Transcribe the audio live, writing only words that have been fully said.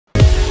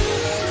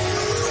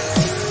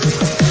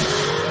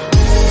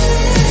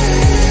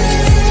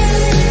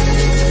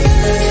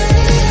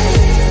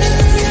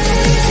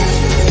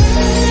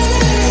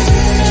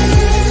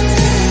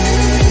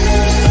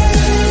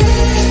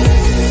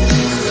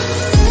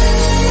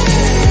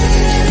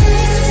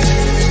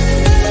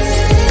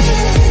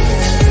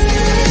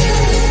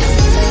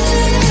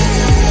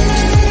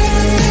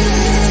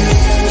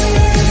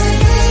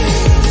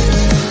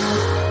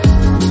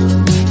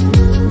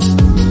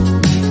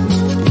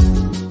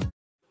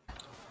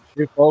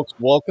Hey folks,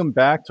 welcome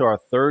back to our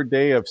third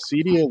day of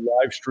CDA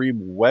live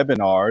stream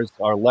webinars.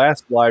 Our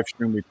last live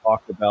stream we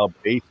talked about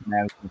base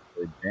management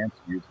for advanced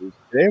users.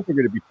 Today we're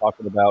going to be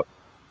talking about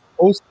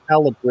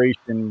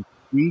post-calibration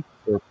tweaks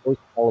or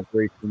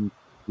post-calibration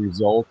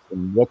results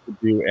and what to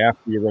do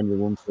after you run your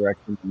room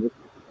correction. In this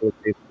particular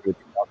case, we're going to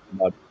be talking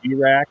about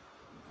DIRAC.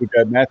 We've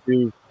got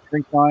Matthew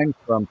Trinklein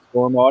from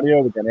Storm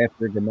Audio. We've got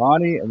Anthony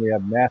Grimani, and we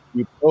have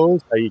Matthew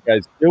Pose. How you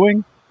guys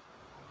doing?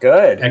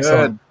 Good.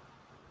 Excellent.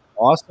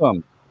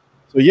 Awesome.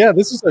 So yeah,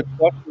 this is a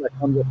question that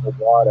comes up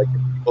a lot. I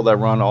get people that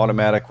run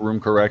automatic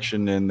room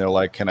correction and they're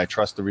like, can I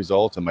trust the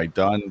results? Am I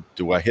done?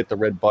 Do I hit the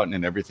red button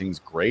and everything's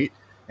great?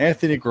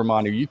 Anthony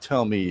Grimani, you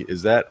tell me,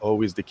 is that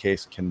always the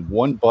case? Can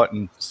one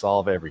button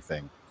solve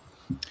everything?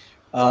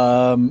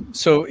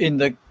 So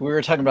we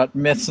were talking about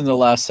myths in the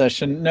last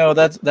session. No,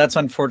 that's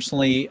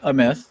unfortunately a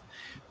myth.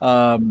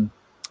 And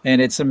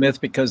it's a myth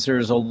because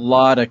there's a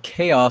lot of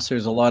chaos.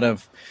 There's a lot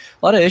of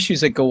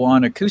issues that go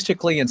on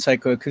acoustically and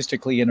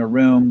psychoacoustically in a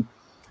room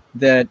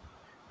that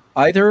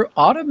either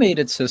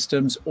automated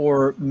systems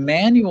or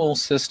manual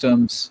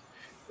systems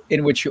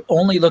in which you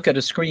only look at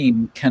a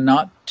screen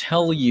cannot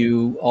tell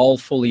you all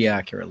fully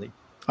accurately.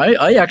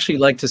 I actually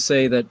like to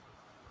say that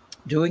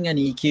doing an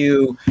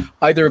EQ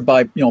either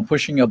by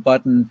pushing a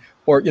button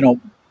or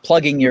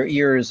plugging your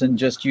ears and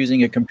just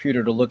using a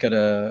computer to look at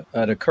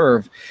a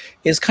curve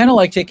is kind of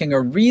like taking a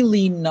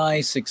really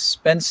nice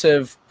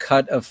expensive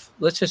cut of,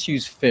 let's just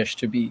use fish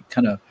to be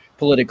kind of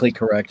politically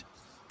correct,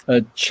 a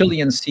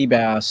Chilean sea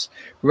bass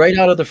right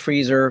out of the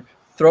freezer,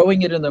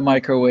 throwing it in the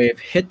microwave,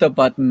 hit the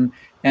button,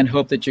 and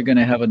hope that you're going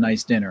to have a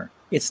nice dinner.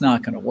 It's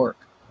not going to work.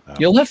 Oh.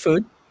 You'll have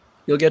food.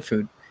 You'll get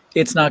food.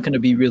 It's not going to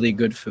be really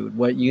good food.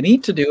 What you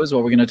need to do is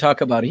what we're going to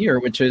talk about here,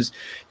 which is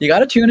you got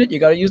to tune it. You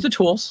got to use the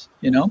tools,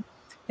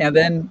 and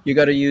then you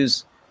got to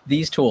use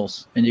these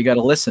tools, and you got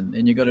to listen,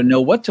 and you got to know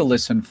what to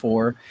listen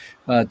for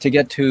to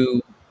get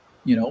to,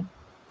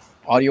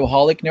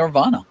 audioholic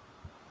nirvana.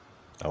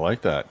 I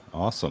like that.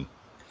 Awesome.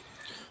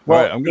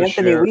 Well, right, I'm going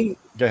Anthony, to share.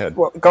 Go ahead.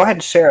 Well, go ahead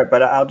and share it,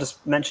 but I'll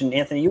just mention,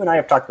 Anthony, you and I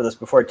have talked about this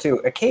before too.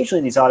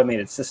 Occasionally, these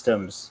automated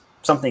systems,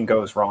 something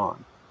goes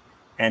wrong,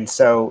 and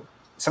so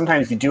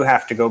sometimes you do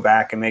have to go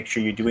back and make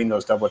sure you're doing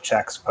those double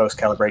checks post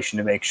calibration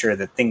to make sure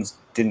that things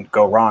didn't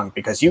go wrong.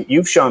 Because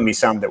you've shown me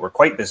some that were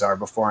quite bizarre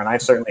before, and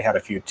I've certainly had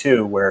a few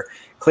too, where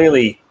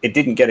clearly it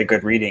didn't get a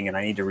good reading, and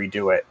I need to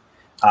redo it.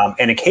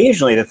 And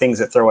occasionally the things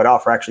that throw it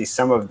off are actually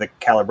some of the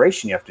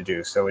calibration you have to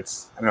do. So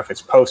it's, I don't know if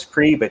it's post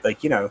pre, but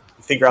you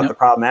figure out the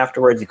problem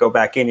afterwards, you go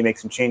back in, you make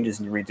some changes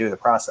and you redo the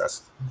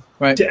process.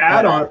 Right. To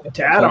add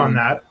on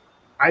that,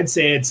 I'd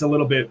say it's a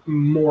little bit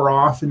more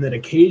often than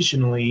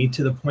occasionally,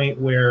 to the point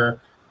where,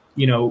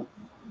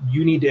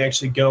 you need to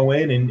actually go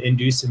in and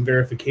do some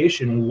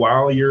verification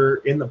while you're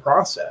in the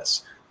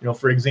process.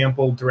 For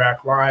example,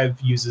 DIRAC Live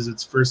uses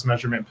its first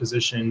measurement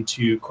position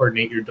to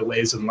coordinate your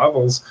delays and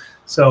levels.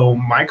 So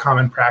my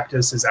common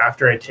practice is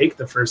after I take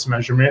the first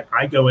measurement,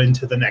 I go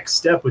into the next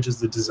step, which is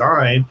the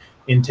design,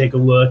 and take a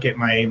look at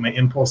my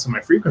impulse and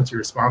my frequency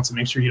response and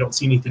make sure you don't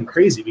see anything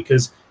crazy,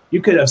 because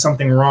you could have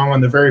something wrong on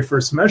the very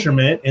first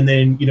measurement and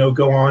then,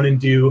 go on and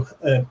do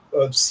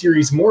a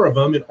series more of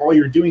them, and all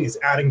you're doing is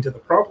adding to the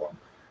problem.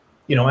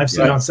 I've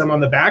seen on some on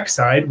the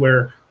backside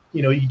where,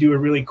 you do a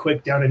really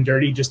quick down and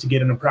dirty just to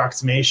get an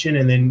approximation,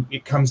 and then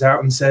it comes out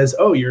and says,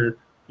 oh, your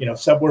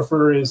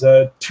subwoofer is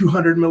a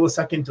 200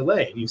 millisecond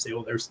delay. And you say,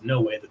 well, there's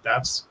no way that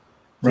that's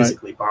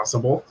physically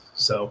possible.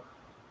 So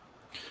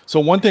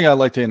one thing I'd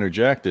like to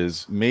interject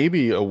is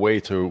maybe a way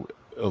to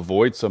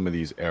avoid some of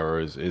these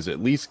errors is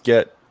at least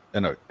get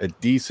a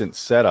decent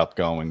setup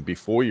going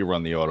before you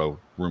run the auto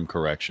room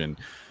correction.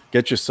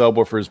 Get your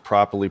subwoofers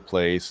properly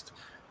placed.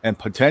 And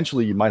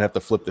potentially you might have to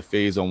flip the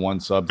phase on one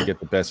sub to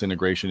get the best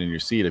integration in your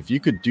seat. If you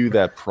could do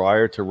that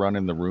prior to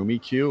running the room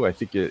EQ, I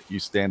think you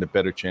stand a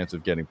better chance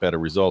of getting better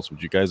results.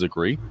 Would you guys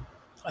agree?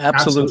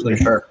 Absolutely.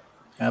 Sure.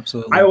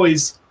 Absolutely. I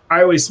always,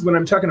 when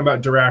I'm talking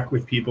about DIRAC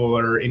with people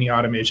or any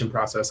automation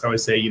process, I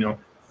always say,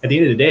 at the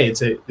end of the day,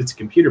 it's a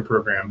computer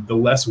program. The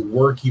less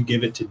work you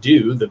give it to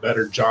do, the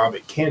better job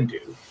it can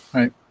do.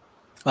 Right.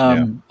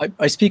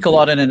 I speak a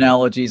lot in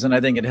analogies, and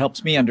I think it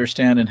helps me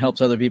understand and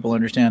helps other people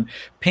understand.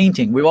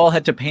 Painting. We've all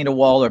had to paint a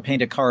wall or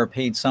paint a car or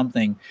paint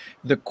something.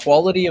 The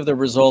quality of the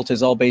result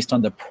is all based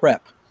on the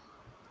prep.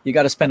 You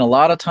got to spend a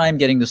lot of time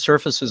getting the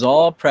surfaces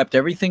all prepped,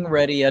 everything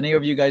ready. Any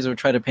of you guys who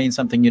try to paint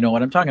something, you know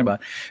what I'm talking about.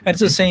 And it's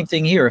the same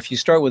thing here. If you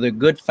start with a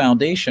good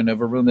foundation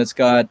of a room that's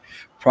got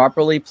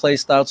properly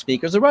placed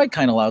loudspeakers, the right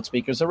kind of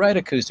loudspeakers, the right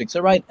acoustics,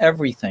 the right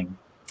everything,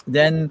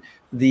 then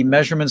the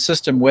measurement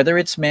system, whether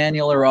it's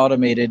manual or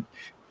automated,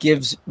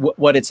 gives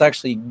what it's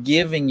actually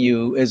giving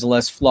you is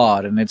less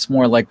flawed, and it's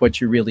more like what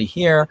you really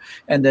hear,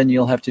 and then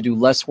you'll have to do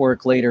less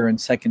work later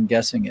and second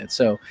guessing it.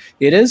 So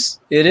it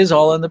is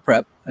all in the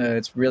prep.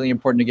 It's really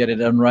important to get it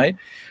done right.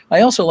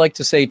 I also like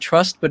to say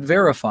trust but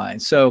verify.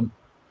 So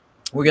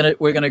we're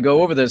gonna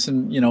go over this,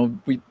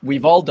 and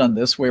we've all done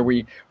this where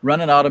we run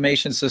an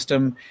automation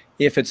system.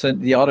 If it's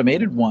the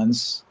automated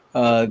ones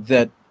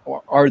that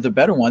are the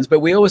better ones, but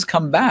we always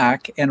come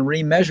back and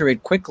remeasure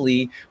it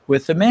quickly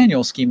with the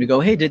manual scheme to go,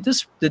 hey, did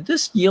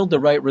this yield the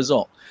right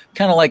result?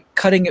 Kind of like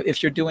cutting,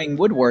 if you're doing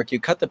woodwork, you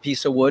cut the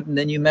piece of wood and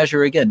then you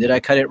measure again. Did I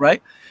cut it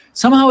right?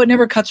 Somehow it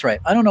never cuts right.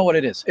 I don't know what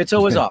it is. It's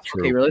always off.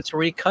 Okay, well, let's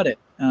recut it.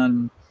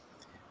 And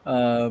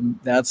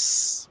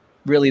that's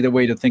really the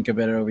way to think of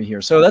it over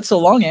here. So that's a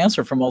long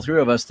answer from all three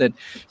of us, that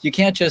you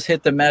can't just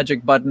hit the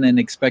magic button and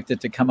expect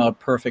it to come out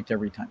perfect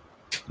every time.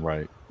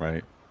 Right,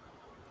 right.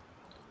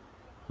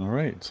 All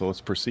right, so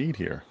let's proceed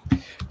here.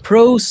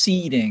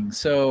 Proceeding.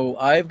 So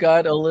I've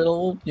got a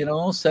little,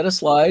 set of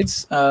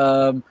slides.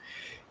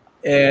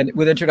 And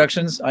with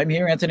introductions, I'm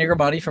here, Anthony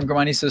Grimani from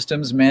Grimani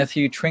Systems.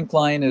 Matthew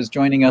Trinklein is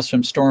joining us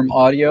from Storm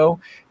Audio.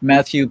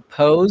 Matthew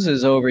Pose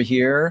is over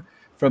here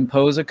from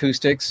Pose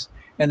Acoustics.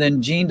 And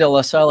then Gene De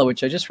La Sala,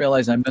 which I just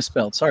realized I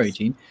misspelled. Sorry,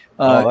 Gene.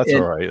 Oh, that's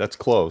all right. That's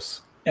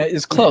close.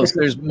 It's close.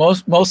 There's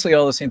mostly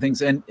all the same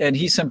things. And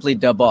he's simply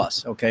Da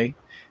Boss, okay?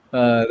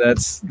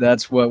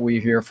 That's what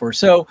we're here for.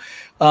 So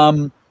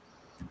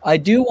I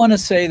do want to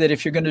say that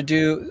if you're going to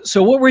do,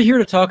 so what we're here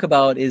to talk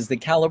about is the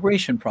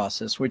calibration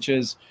process, which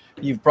is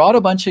you've brought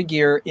a bunch of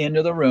gear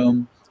into the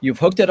room, you've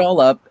hooked it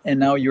all up, and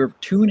now you're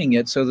tuning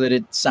it so that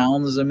it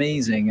sounds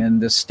amazing. And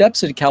the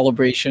steps of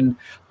calibration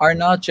are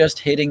not just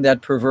hitting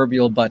that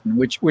proverbial button,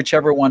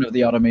 whichever one of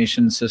the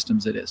automation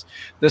systems it is.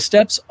 The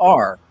steps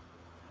are,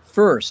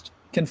 first,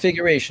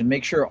 configuration.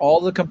 Make sure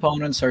all the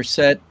components are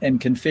set and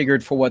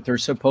configured for what they're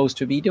supposed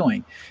to be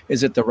doing.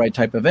 Is it the right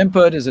type of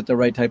input? Is it the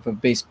right type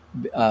of base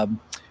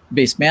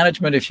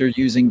management if you're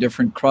using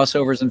different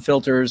crossovers and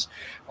filters?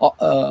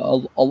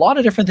 A lot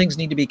of different things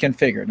need to be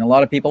configured, and a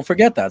lot of people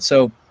forget that.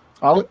 So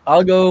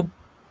I'll go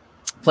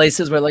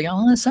places where like,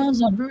 oh, that sounds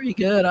not very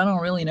good, I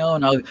don't really know,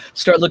 and I'll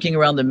start looking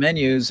around the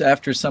menus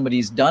after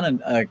somebody's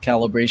done a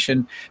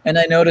calibration, and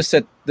I notice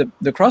that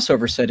the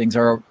crossover settings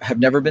have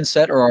never been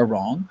set or are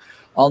wrong.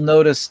 I'll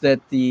notice that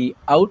the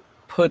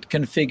output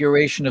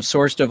configuration of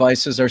source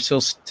devices are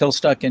still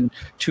stuck in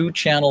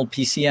 2-channel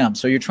PCM.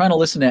 So you're trying to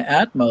listen to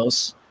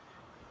Atmos,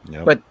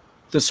 but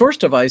the source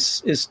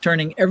device is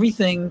turning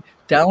everything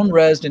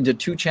down-resed into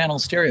 2-channel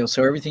stereo.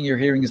 So everything you're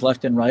hearing is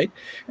left and right.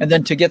 And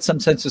then to get some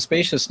sense of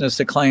spaciousness,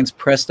 the clients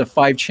press the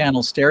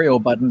 5-channel stereo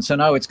button. So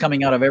now it's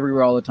coming out of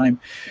everywhere all the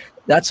time.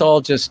 That's all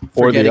just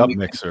or the up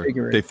mixer.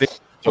 They think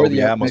Dolby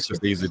Atmos is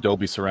the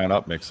Adobe Surround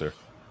up mixer.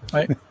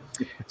 Right.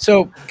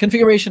 So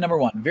configuration number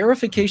one,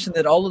 verification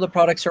that all of the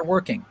products are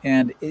working.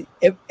 And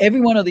every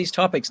one of these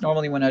topics,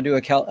 normally when I do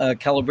a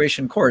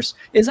calibration course,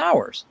 is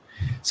ours.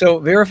 So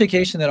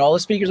verification that all the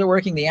speakers are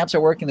working, the amps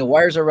are working, the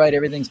wires are right,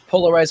 everything's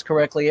polarized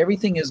correctly,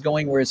 everything is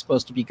going where it's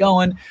supposed to be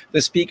going,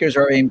 the speakers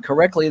are aimed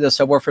correctly, the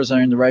subwoofers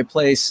are in the right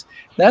place.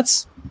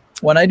 That's,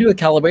 when I do a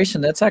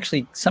calibration, that's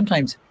actually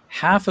sometimes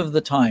half of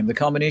the time. The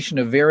combination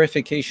of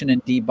verification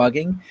and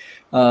debugging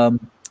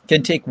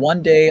can take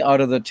 1 day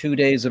out of the 2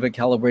 days of a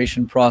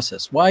calibration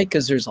process. Why?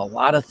 Because there's a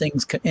lot of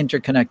things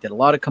interconnected, a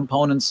lot of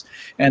components,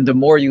 and the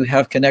more you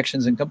have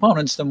connections and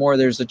components, the more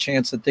there's a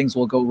chance that things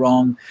will go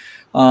wrong.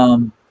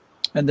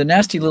 And the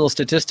nasty little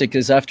statistic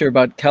is after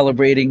about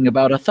calibrating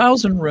about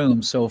 1,000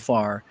 rooms so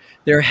far,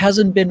 there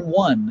hasn't been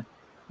one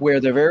where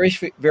the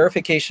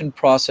verification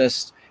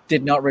process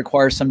did not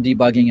require some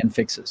debugging and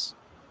fixes.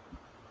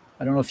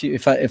 I don't know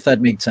if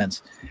that makes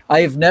sense.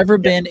 I have never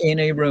been in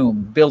a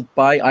room built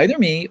by either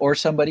me or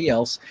somebody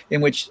else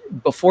in which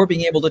before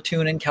being able to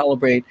tune and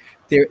calibrate,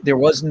 there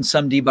wasn't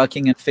some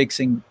debugging and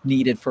fixing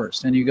needed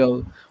first. And you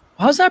go,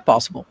 how's that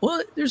possible?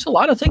 Well, there's a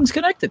lot of things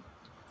connected.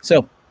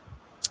 So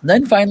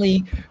then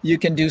finally, you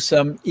can do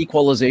some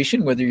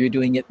equalization, whether you're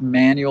doing it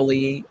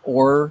manually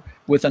or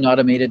with an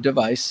automated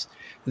device.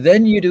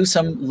 Then you do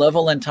some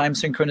level and time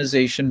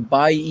synchronization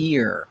by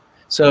ear.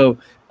 So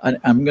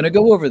I'm going to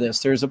go over this.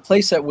 There's a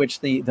place at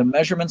which the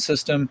measurement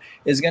system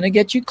is going to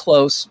get you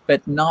close,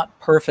 but not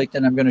perfect.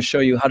 And I'm going to show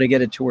you how to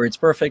get it to where it's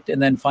perfect. And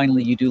then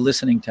finally, you do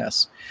listening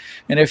tests.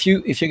 And if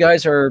you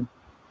guys are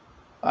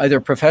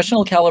either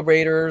professional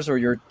calibrators or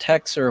your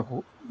techs, or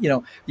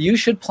you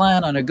should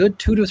plan on a good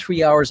 2 to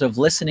 3 hours of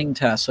listening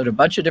tests. So a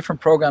bunch of different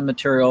program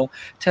material,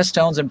 test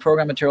tones and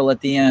program material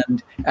at the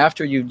end.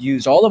 After you've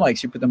used all the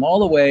mics, you put them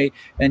all away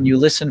and you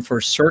listen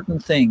for certain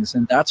things.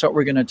 And that's what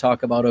we're going to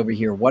talk about over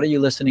here. What are you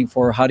listening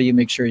for? How do you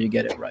make sure you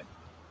get it right?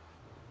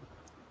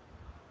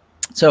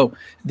 So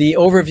the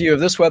overview of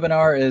this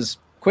webinar is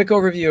quick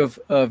overview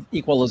of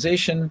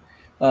equalization,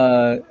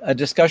 a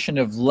discussion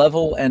of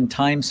level and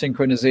time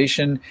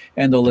synchronization,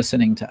 and the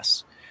listening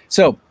tests.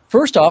 So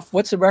first off,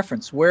 what's the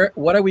reference? What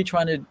are we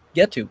trying to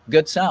get to?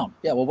 Good sound.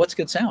 Yeah, well, what's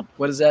good sound?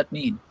 What does that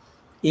mean?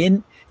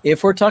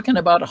 If we're talking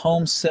about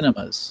home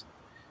cinemas,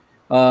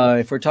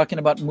 if we're talking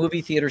about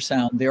movie theater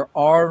sound, there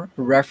are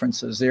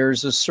references.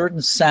 There's a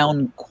certain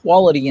sound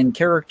quality and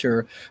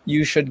character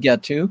you should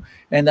get to,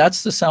 and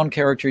that's the sound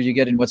character you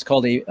get in what's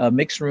called a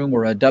mix room,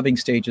 or a dubbing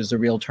stage is the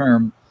real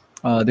term.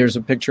 There's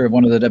a picture of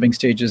one of the dubbing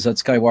stages at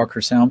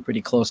Skywalker Sound,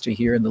 pretty close to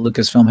here in the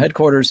Lucasfilm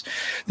headquarters.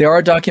 There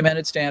are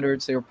documented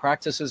standards. There are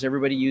practices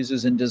everybody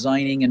uses in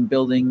designing and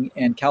building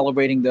and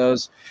calibrating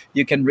those.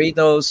 You can read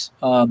those.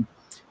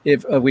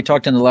 if we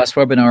talked in the last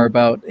webinar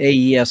about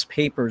AES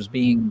papers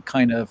being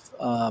kind of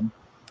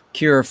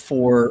cure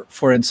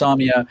for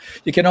insomnia.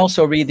 You can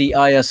also read the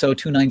ISO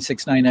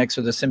 2969X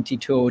or the SMPTE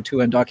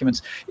 2002 and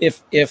documents.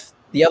 If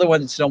the other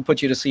ones don't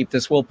put you to sleep,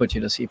 this will put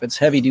you to sleep. It's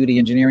heavy duty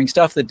engineering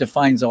stuff that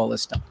defines all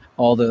this stuff,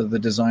 all the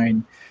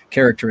design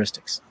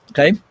characteristics.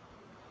 Okay.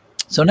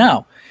 So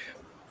now,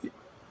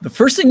 the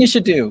first thing you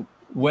should do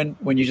when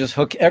you just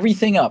hook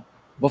everything up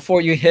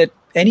before you hit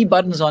any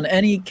buttons on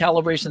any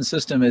calibration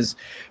system is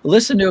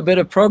listen to a bit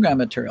of program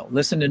material,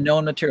 listen to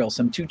known material,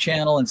 some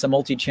 2-channel and some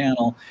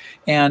multi-channel,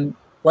 and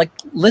like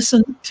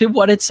listen to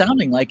what it's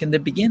sounding like in the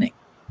beginning,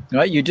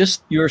 right?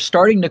 You're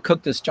starting to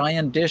cook this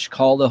giant dish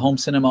called the home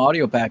cinema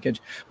audio package.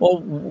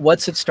 Well,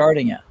 what's it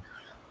starting at?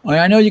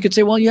 I know you could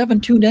say, well, you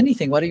haven't tuned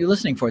anything. What are you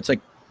listening for? It's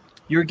like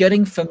you're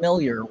getting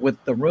familiar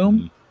with the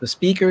room, the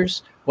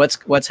speakers,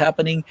 what's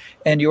happening,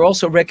 and you're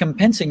also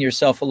recompensing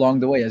yourself along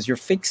the way as you're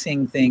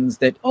fixing things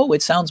that, oh,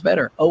 it sounds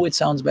better. Oh, it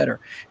sounds better.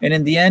 And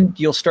in the end,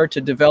 you'll start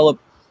to develop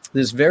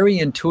this very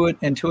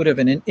intuitive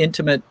and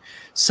intimate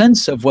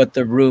sense of what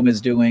the room is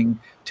doing,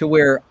 to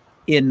where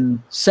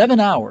in 7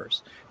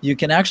 hours, you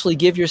can actually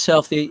give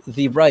yourself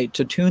the right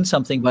to tune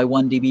something by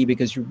 1 dB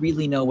because you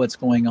really know what's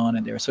going on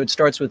in there. So it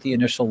starts with the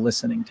initial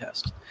listening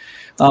test.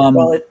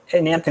 Well,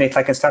 and Anthony, if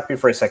I can stop you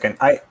for a second,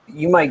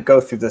 you might go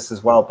through this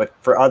as well, but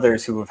for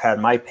others who have had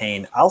my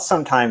pain, I'll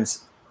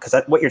sometimes, because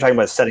what you're talking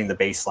about is setting the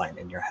baseline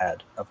in your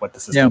head of what the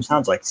system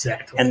sounds like.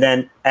 Exactly. And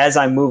then as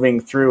I'm moving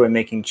through and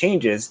making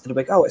changes, it'll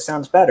be like, oh, it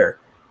sounds better.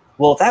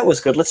 Well, that was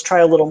good. Let's try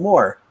a little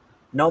more.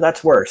 No,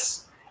 that's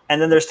worse.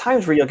 And then there's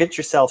times where you'll get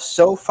yourself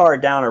so far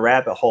down a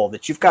rabbit hole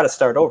that you've got to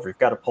start over. You've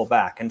got to pull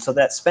back. And so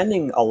that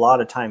spending a lot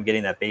of time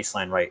getting that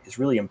baseline right is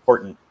really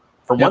important.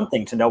 For one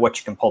thing, to know what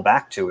you can pull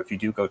back to if you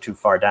do go too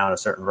far down a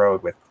certain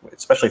road, with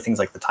especially things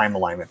like the time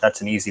alignment.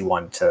 That's an easy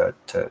one to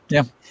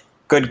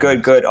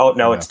good. Oh,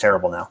 no, it's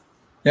terrible now.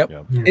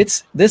 Yep.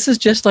 This is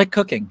just like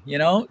cooking, you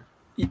know.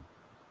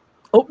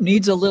 Oh,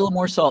 needs a little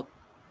more salt.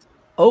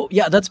 Oh,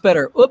 yeah, that's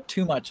better. Oop,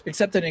 too much.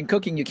 Except that in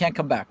cooking, you can't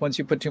come back. Once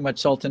you put too much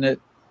salt in it,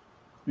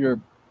 you're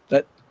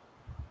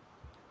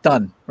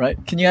done, right?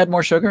 Can you add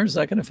more sugar? Is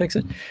that going to fix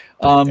it?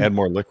 Add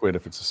more liquid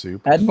if it's a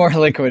soup. Add more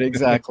liquid,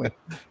 exactly.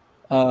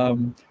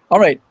 All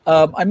right.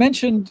 I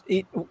mentioned,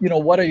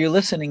 what are you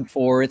listening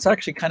for? It's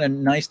actually kind of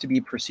nice to be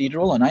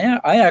procedural. And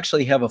I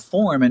actually have a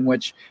form in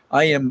which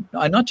I'm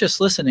not just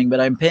listening, but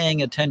I'm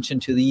paying attention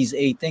to these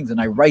 8 things, and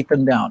I write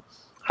them down.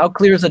 How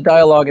clear is the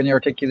dialogue and the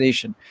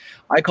articulation?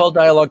 I call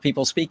dialogue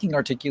people speaking.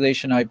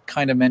 Articulation, I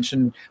kind of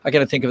mentioned, I got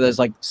to think of it as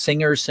like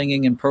singers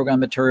singing in program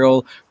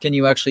material. Can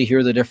you actually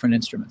hear the different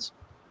instruments?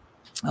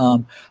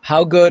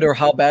 How good or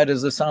how bad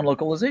is the sound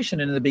localization?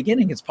 And in the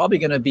beginning, it's probably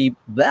going to be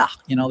blah.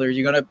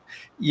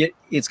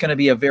 It's going to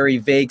be a very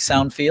vague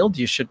sound field.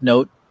 You should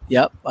note,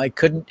 yep, I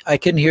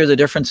couldn't hear the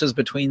differences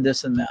between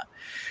this and that.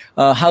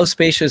 How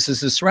spacious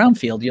is the surround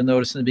field? You'll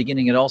notice in the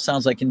beginning, it all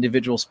sounds like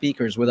individual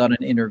speakers without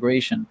an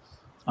integration.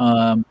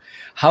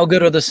 How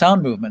good are the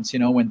sound movements?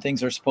 When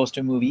things are supposed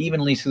to move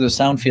evenly through the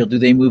sound field, do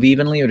they move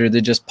evenly, or do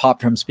they just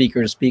pop from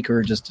speaker to speaker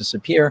or just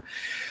disappear?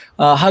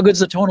 How good is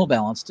the tonal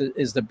balance?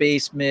 Is the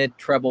bass, mid,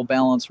 treble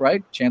balance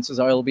right? Chances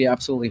are it'll be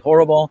absolutely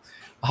horrible.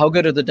 How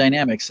good are the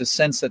dynamics? The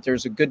sense that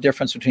there's a good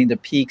difference between the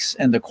peaks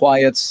and the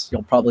quiets.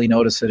 You'll probably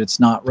notice that it's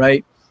not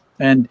right.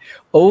 And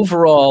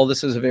overall,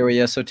 this is a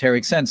very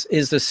esoteric sense.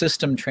 Is the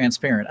system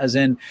transparent? As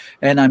in,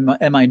 and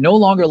am I no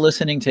longer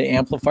listening to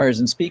amplifiers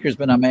and speakers,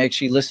 but I'm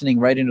actually listening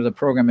right into the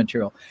program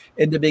material?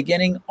 In the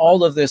beginning,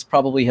 all of this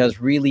probably has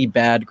really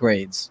bad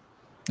grades.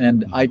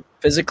 And I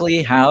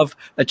physically have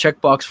a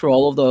checkbox for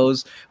all of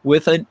those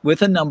with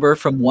a number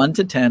from 1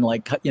 to 10,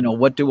 like,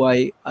 what do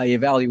I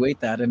evaluate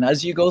that? And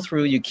as you go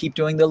through, you keep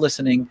doing the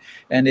listening,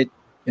 and it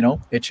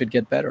should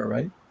get better,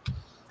 right?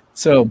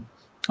 So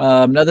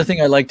another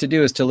thing I like to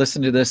do is to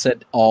listen to this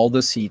at all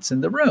the seats in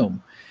the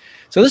room.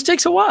 So this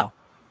takes a while,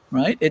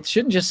 right? It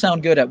shouldn't just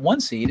sound good at one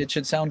seat. It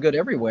should sound good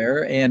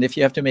everywhere. And if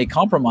you have to make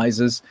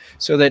compromises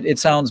so that it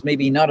sounds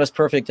maybe not as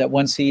perfect at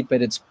one seat,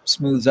 but it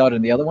smooths out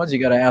in the other ones, you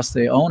got to ask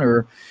the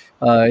owner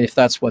if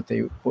that's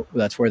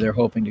that's where they're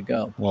hoping to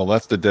go. Well,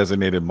 that's the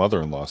designated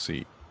mother-in-law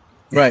seat.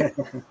 Right.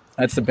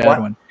 That's the bad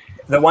one.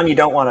 The one you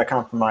don't want to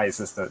compromise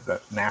is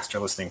the master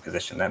listening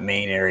position, that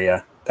main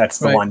area. That's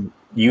the one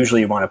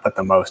usually you want to put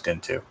the most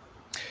into.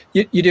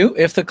 You do.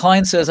 If the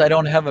client says, I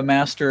don't have a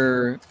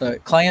master,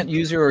 client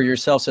user or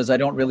yourself says, I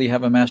don't really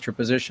have a master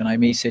position. I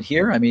may sit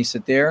here, I may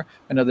sit there,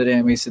 another day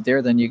I may sit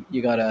there, then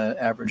you got to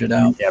average it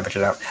out. Yeah, average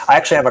it out. I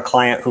actually have a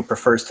client who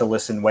prefers to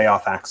listen way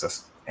off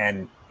axis.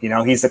 And,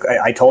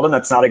 I told him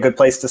that's not a good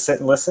place to sit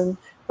and listen,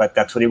 but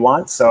that's what he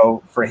wants.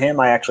 So for him,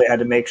 I actually had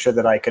to make sure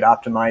that I could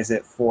optimize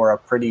it for a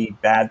pretty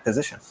bad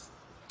position.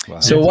 Wow.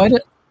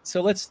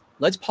 So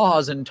let's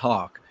pause and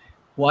talk.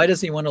 Why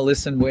does he want to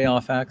listen way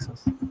off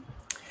axis?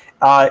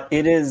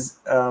 It is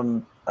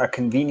a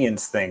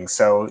convenience thing.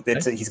 So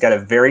he's got a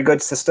very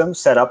good system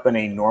set up in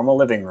a normal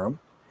living room.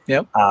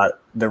 Yep.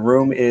 The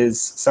room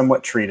is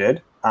somewhat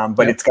treated,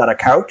 but it's got a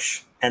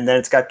couch, and then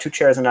it's got 2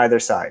 chairs on either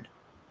side.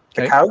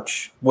 The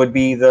couch would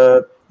be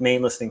the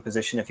main listening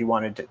position if you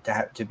wanted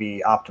to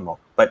be optimal.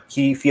 But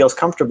he feels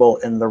comfortable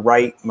in the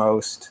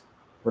rightmost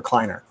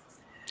recliner.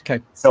 Okay.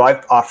 So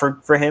I've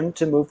offered for him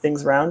to move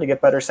things around to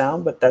get better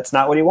sound, but that's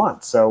not what he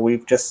wants. So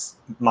we've just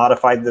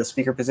modified the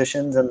speaker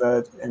positions and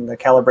the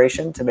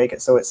calibration to make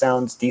it so it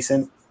sounds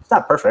decent. It's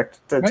not perfect.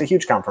 It's a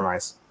huge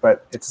compromise,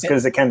 but it's as good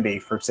as it can be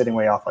for sitting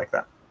way off like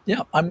that.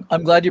 Yeah,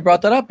 I'm glad you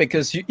brought that up,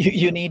 because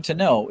you need to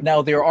know.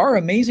 Now, there are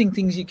amazing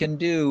things you can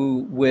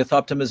do with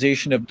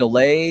optimization of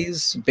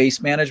delays, bass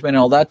management, and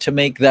all that to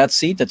make that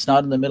seat that's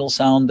not in the middle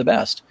sound the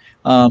best.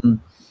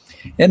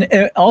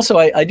 And also,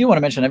 I do want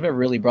to mention, I've never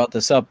really brought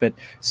this up, but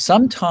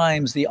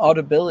sometimes the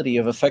audibility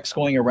of effects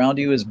going around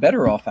you is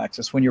better off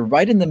axis. When you're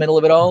right in the middle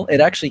of it all,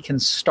 it actually can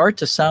start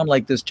to sound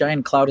like this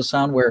giant cloud of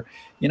sound where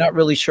you're not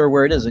really sure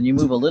where it is. And you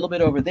move a little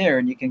bit over there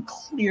and you can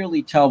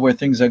clearly tell where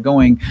things are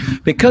going,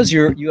 because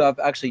you have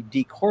actually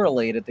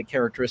decorrelated the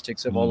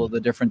characteristics of all of the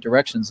different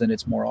directions, and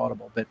it's more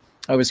audible. But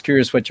I was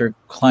curious what your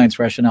client's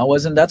rationale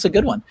was, and that's a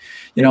good one.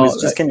 You know,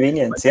 it's just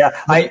convenience. Yeah,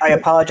 I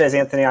apologize,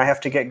 Anthony. I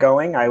have to get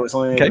going. I was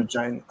only able to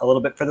join a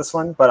little bit for this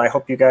one, but I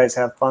hope you guys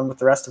have fun with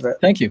the rest of it.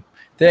 Thank you.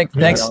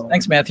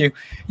 Thanks, Matthew.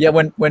 Yeah,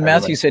 when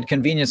Matthew said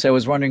convenience, I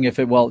was wondering if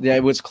it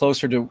was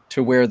closer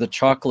to where the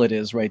chocolate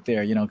is right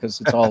there, you know, because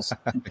it's all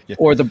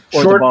or the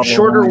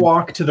shorter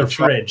walk to the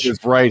fridge.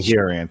 It's right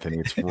here, Anthony.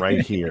 It's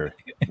right here,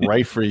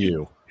 right for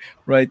you.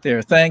 Right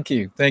there. Thank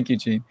you,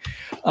 Gene.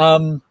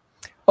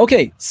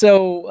 Okay,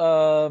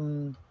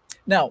 so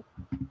now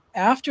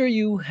after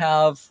you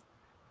have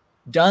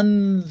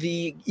done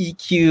the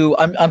EQ,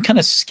 I'm kind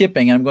of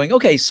skipping. I'm going,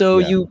 okay, so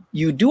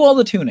you do all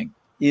the tuning.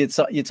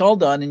 It's all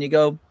done, and you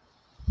go,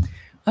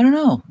 I don't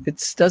know,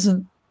 it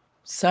doesn't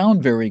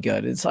sound very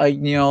good. It's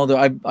I'm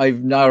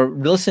now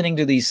listening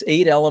to these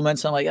 8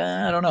 elements. I'm like,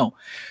 I don't know.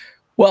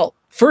 Well,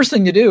 first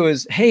thing to do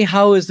is, hey,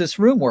 how is this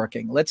room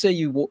working? Let's say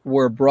you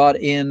were brought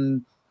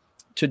in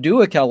to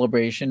do a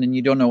calibration and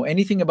you don't know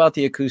anything about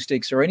the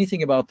acoustics or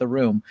anything about the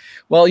room.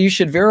 Well, you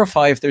should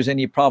verify if there's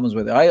any problems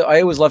with it. I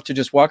always love to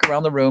just walk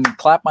around the room,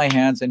 clap my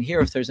hands, and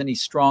hear if there's any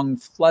strong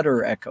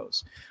flutter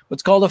echoes.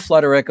 What's called a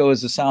flutter echo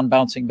is the sound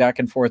bouncing back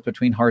and forth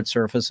between hard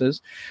surfaces,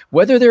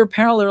 whether they're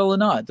parallel or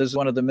not. This is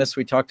one of the myths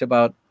we talked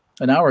about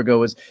an hour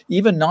ago, is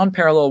even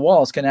non-parallel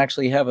walls can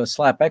actually have a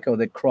slap echo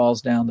that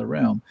crawls down the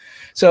room.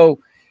 So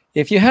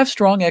if you have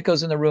strong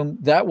echoes in the room,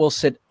 that will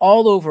sit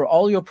all over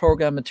all your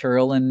program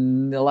material,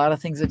 and a lot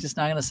of things are just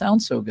not going to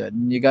sound so good,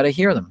 and you got to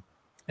hear them.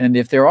 And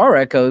if there are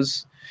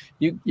echoes,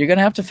 you're going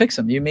to have to fix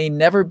them. You may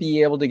never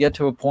be able to get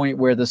to a point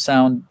where the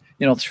sound,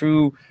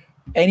 through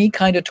any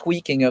kind of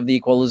tweaking of the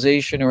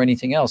equalization or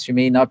anything else, you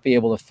may not be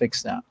able to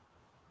fix that.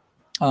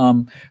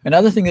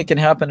 Another thing that can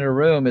happen in a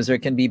room is there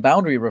can be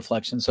boundary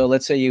reflection. So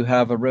let's say you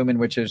have a room in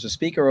which there's a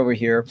speaker over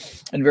here,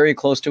 and very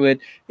close to it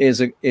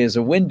is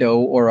a window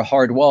or a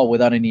hard wall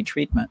without any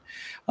treatment.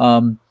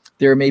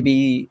 There may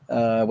be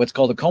what's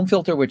called a comb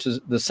filter, which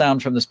is the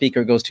sound from the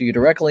speaker goes to you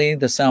directly.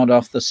 The sound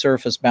off the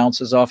surface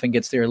bounces off and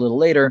gets there a little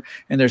later,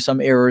 and there's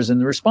some errors in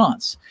the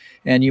response.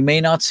 And you may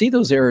not see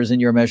those errors in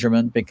your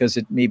measurement because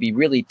it may be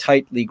really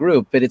tightly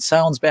grouped, but it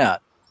sounds bad.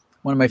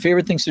 One of my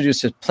favorite things to do is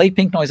to play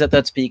pink noise at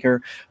that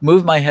speaker,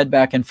 move my head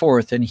back and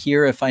forth, and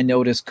hear if I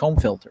notice comb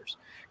filters.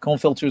 Comb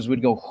filters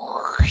would go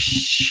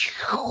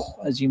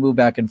as you move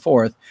back and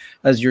forth,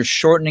 as you're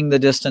shortening the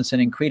distance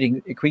and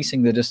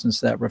increasing the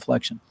distance to that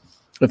reflection.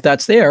 If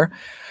that's there,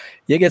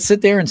 you can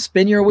sit there and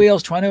spin your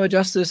wheels trying to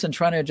adjust this and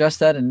trying to adjust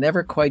that and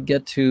never quite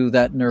get to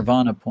that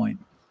nirvana point.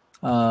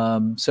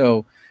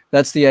 So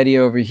that's the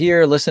idea over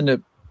here. Listen to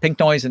pink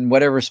noise in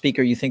whatever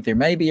speaker you think there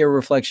may be a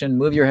reflection.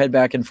 Move your head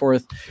back and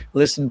forth.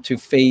 Listen to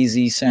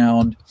phasey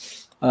sound.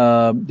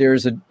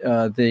 There's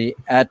the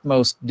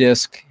Atmos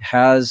disc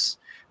has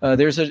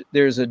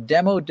there's a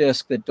demo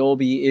disc that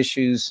Dolby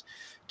issues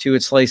to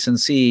its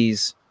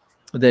licensees.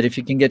 That if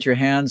you can get your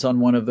hands on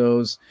one of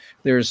those,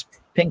 there's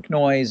pink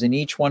noise in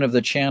each one of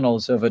the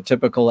channels of a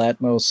typical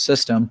Atmos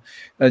system,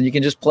 and you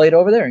can just play it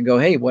over there and go,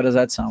 hey, what does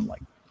that sound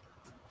like?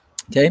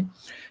 Okay.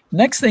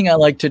 Next thing I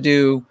like to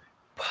do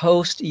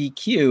post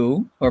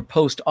EQ or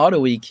post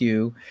auto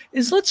EQ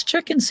is let's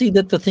check and see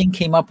that the thing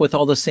came up with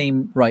all the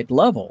same right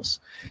levels.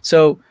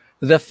 So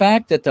the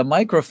fact that the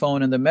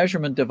microphone and the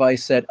measurement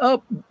device said,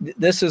 oh,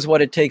 this is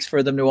what it takes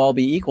for them to all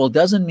be equal,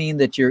 doesn't mean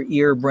that your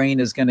ear brain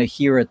is going to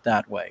hear it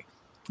that way.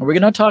 We're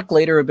going to talk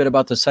later a bit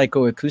about the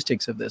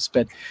psychoacoustics of this,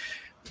 but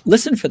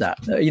listen for that.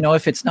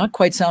 If it's not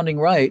quite sounding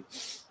right,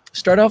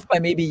 start off by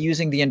maybe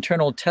using the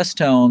internal test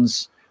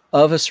tones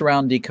of a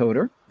surround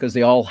decoder, because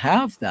they all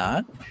have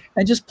that,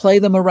 and just play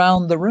them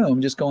around the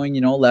room, just going,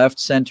 left,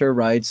 center,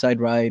 right, side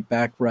right,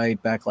 back,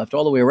 left,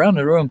 all the way around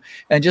the room.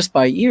 And just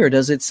by ear,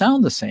 does it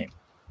sound the same?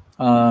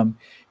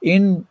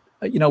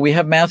 We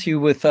have Matthew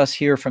with us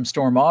here from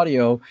Storm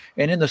Audio,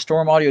 and in the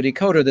Storm Audio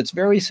decoder that's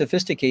very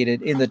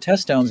sophisticated, in the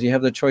test tones, you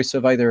have the choice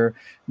of either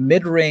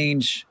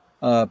mid-range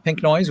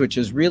pink noise, which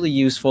is really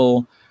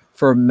useful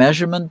for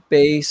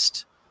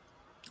measurement-based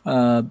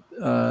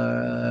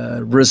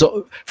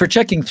for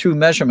checking through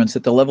measurements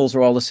that the levels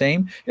are all the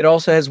same. It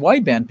also has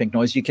wideband pink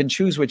noise. You can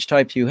choose which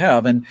type you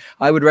have, and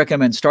I would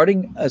recommend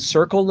starting a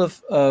circle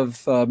of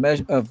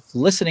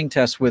listening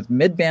tests with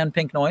midband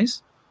pink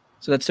noise.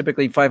 So that's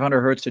typically 500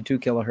 hertz to 2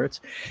 kilohertz,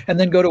 and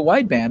then go to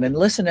wideband and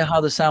listen to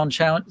how the sound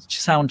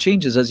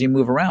changes as you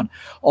move around.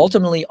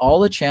 Ultimately,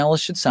 all the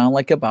channels should sound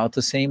like about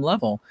the same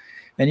level,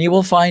 and you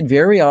will find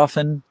very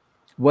often,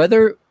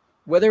 whether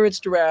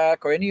it's DIRAC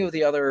or any of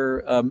the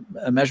other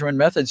measurement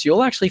methods,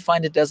 you'll actually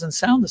find it doesn't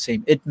sound the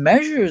same. It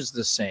measures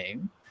the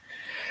same,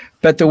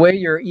 but the way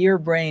your ear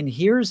brain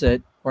hears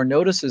it or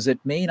notices it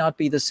may not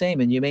be the same,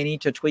 and you may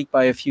need to tweak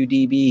by a few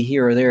dB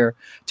here or there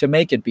to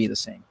make it be the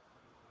same.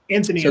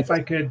 Anthony, if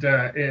I could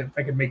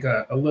make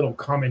a little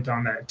comment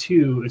on that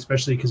too,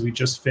 especially because we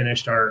just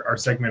finished our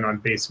segment on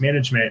bass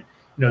management.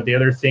 You know, the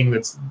other thing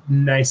that's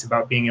nice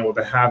about being able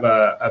to have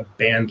a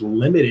band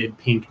limited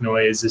pink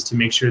noise is to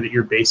make sure that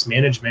your bass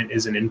management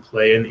isn't in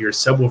play and that your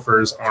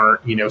subwoofers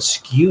aren't, you know,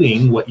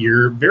 skewing what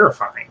you're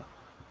verifying.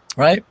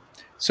 Right.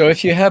 So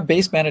if you have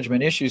bass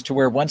management issues to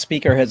where one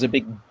speaker has a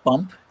big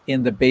bump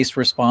in the bass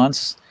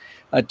response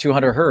at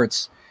 200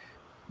 hertz,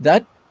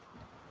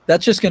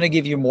 that's just going to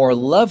give you more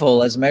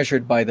level as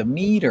measured by the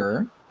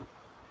meter.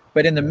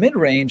 But in the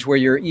mid-range, where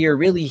your ear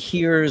really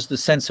hears the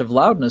sense of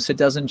loudness, it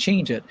doesn't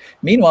change it.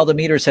 Meanwhile, the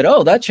meter said,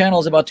 oh, that channel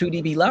is about 2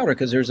 dB louder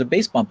because there's a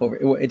bass bump over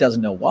it. It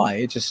doesn't know why.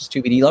 It just is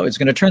 2 dB louder. It's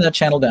going to turn that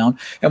channel down.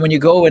 And when you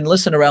go and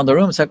listen around the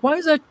room, it's like, why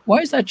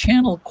is that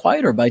channel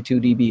quieter by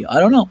 2 dB? I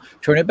don't know.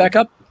 Turn it back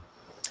up.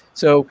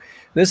 So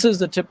this is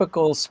the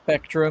typical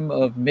spectrum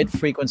of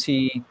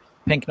mid-frequency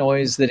pink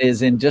noise that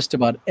is in just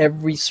about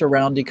every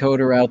surround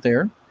decoder out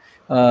there.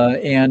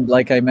 And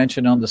like I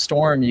mentioned on the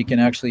Storm, you can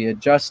actually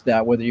adjust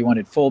that, whether you want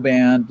it full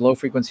band, low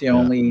frequency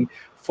only,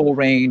 full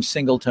range,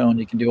 single tone.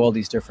 You can do all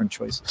these different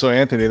choices. So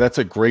Anthony, that's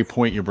a great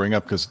point you bring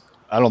up, because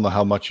I don't know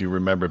how much you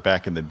remember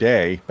back in the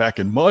day, back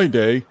in my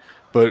day,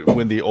 but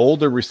when the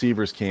older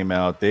receivers came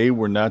out, they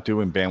were not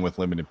doing bandwidth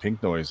limited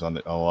pink noise on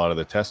a lot of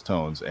the test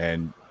tones,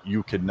 and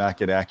you could not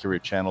get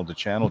accurate channel to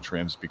channel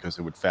trims because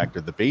it would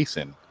factor the bass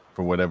in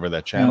for whatever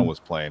that channel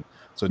was playing.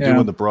 So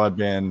doing the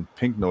broadband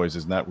pink noise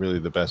is not really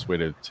the best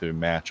way to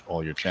match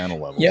all your channel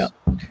levels.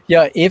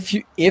 Yeah.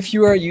 If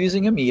you are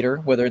using a meter,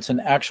 whether it's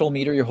an actual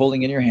meter you're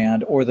holding in your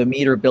hand or the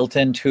meter built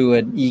into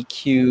an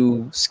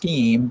EQ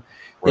scheme,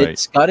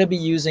 it's got to be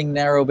using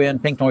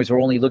narrowband pink noise.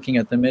 We're only looking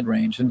at the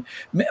mid-range, and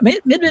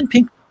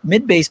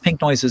mid-bass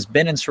pink noise has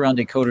been in surround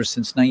decoders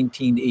since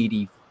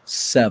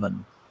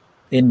 1987.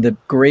 In the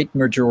great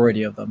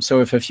majority of them.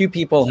 So if a few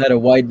people had a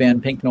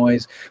wideband pink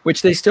noise,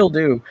 which they still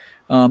do,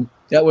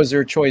 that was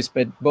their choice.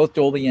 But both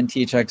Dolby and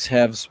THX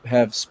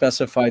have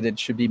specified that it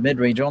should be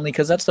mid-range only,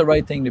 because that's the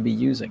right thing to be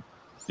using.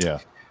 Yeah.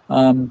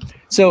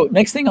 So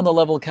next thing on the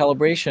level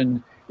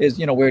calibration is,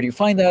 you know, where do you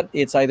find that?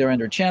 It's either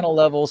under channel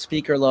levels,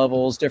 speaker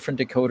levels, different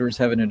decoders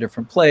have it in a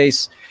different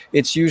place.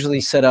 It's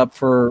usually set up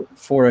for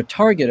a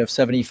target of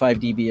 75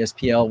 dB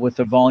SPL with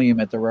the volume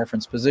at the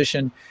reference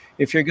position.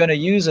 If you're going to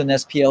use an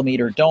SPL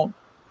meter, don't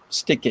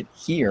stick it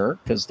here,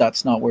 because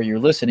that's not where you're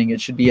listening. It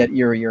should be at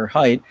ear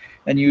height,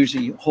 and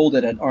usually hold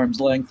it at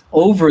arm's length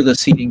over the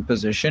seating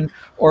position,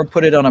 or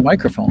put it on a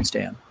microphone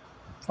stand.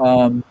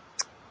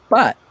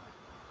 But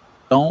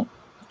don't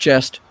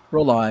just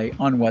rely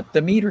on what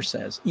the meter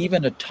says.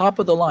 Even a top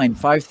of the line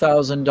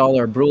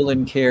 $5,000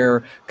 Brulin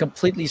Care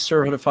completely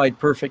certified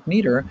perfect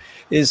meter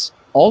is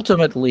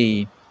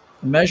ultimately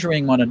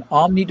measuring on an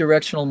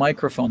omnidirectional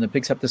microphone that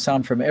picks up the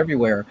sound from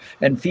everywhere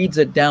and feeds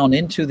it down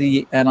into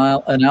the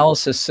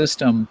analysis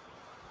system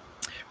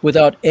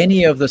without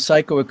any of the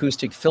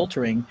psychoacoustic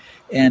filtering.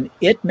 And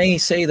it may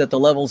say that the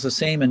level's the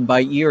same, and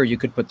by ear you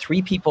could put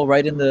 3 people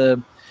right in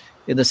the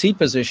seat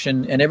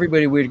position and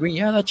everybody would agree,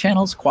 yeah, that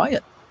channel's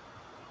quiet.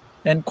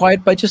 And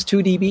quiet by just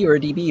 2 dB or a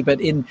dB.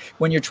 But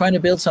when you're trying to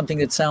build something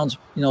that sounds,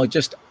 you know,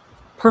 just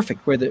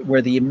perfect, where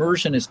the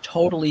immersion is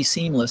totally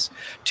seamless,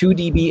 2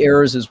 dB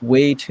errors is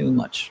way too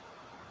much.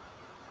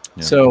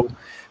 So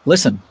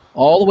listen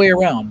all the way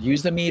around.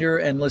 Use the meter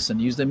and listen.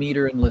 Use the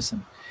meter and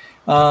listen.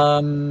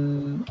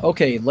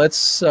 Okay,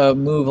 let's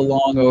move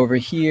along over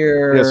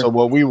here. Yeah, so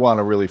what we want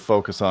to really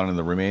focus on in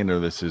the remainder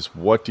of this is,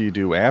 what do you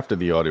do after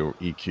the audio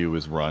EQ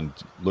is run?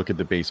 Look at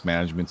the bass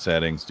management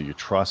settings. Do you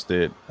trust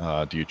it?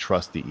 Do you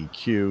trust the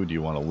EQ? Do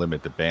you want to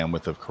limit the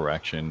bandwidth of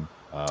correction?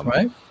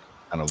 Right.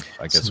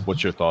 I guess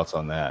what's your thoughts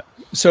on that?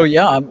 So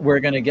yeah, we're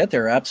going to get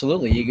there.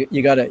 Absolutely.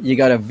 You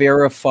gotta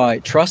verify,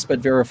 trust, but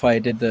verify I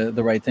did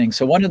the right thing.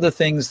 So one of the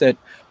things that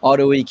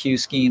auto EQ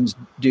schemes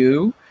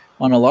do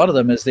on a lot of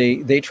them is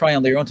they try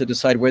on their own to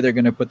decide where they're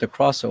going to put the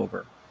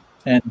crossover.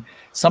 And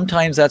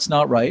sometimes that's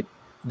not right.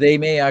 They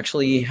may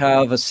actually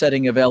have a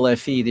setting of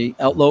LFE, the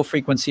low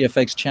frequency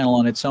effects channel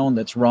on its own,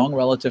 that's wrong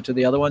relative to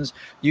the other ones.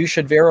 You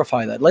should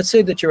verify that. Let's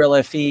say that your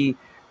LFE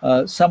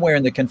somewhere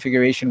in the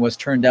configuration was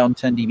turned down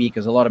 10 dB,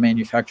 because a lot of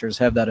manufacturers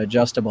have that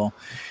adjustable.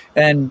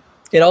 And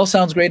it all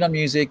sounds great on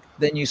music.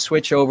 Then you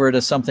switch over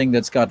to something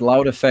that's got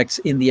loud effects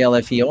in the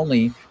LFE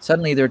only.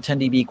 Suddenly they're 10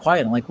 dB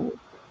quiet. I'm like,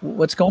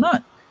 what's going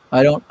on?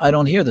 I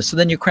don't hear this. So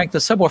then you crank the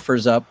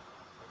subwoofers up,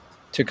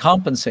 to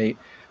compensate.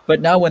 But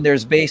now when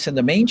there's bass in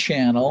the main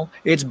channel,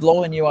 it's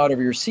blowing you out of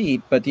your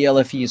seat, but the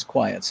LFE is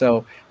quiet.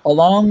 So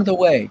along the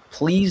way,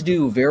 please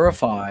do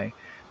verify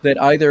that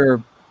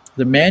either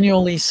the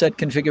manually set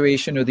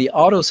configuration or the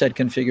auto set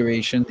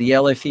configuration, the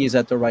LFE is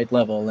at the right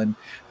level. And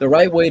the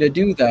right way to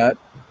do that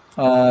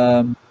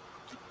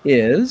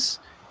is,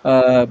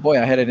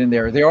 boy, I had it in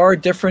there. There are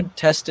different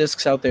test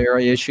discs out there.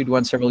 I issued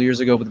one several years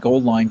ago with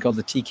Gold Line called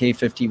the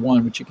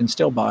TK51, which you can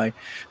still buy,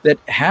 that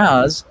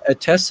has a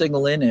test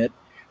signal in it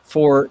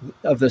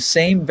of the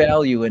same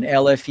value in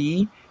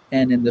LFE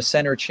and in the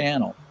center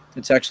channel.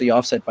 It's actually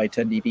offset by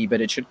 10 dB, but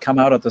it should come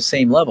out at the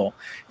same level.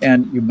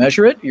 And you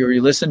measure it,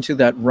 you listen to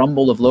that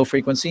rumble of low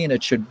frequency, and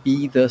it should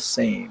be the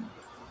same.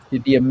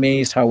 You'd be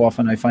amazed how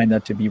often I find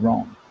that to be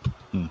wrong.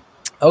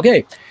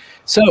 Okay,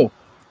 so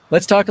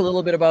let's talk a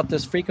little bit about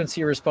this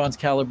frequency response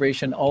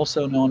calibration,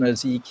 also known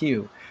as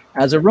EQ.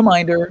 As a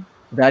reminder,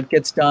 that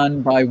gets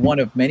done by one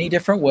of many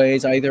different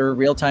ways, either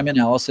real-time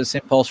analysis,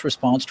 impulse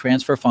response,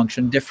 transfer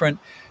function,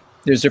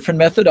 there's different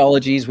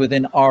methodologies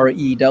within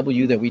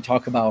REW that we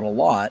talk about a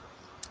lot.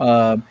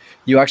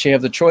 You actually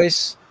have the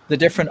choice. The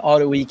different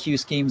auto EQ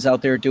schemes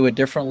out there do it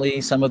differently.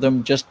 Some of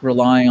them just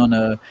rely on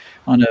a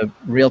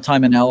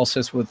real-time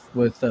analysis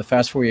with a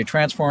fast Fourier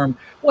transform.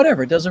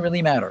 Whatever, it doesn't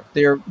really matter.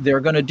 They're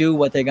going to do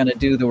what they're going to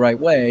do the right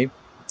way.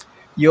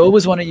 You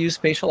always want to use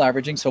spatial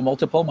averaging, so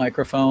multiple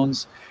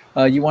microphones.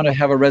 You want to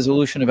have a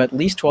resolution of at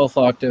least 12th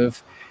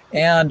octave.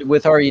 And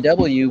with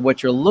REW,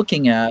 what you're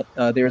looking at,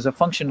 there's a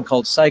function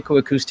called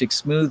psychoacoustic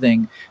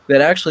smoothing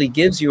that actually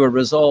gives you a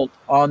result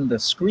on the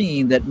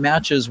screen that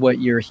matches what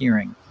you're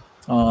hearing.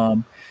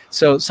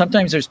 So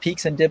sometimes there's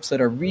peaks and dips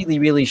that are really,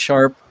 really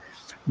sharp,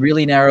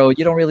 really narrow.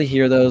 You don't really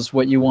hear those.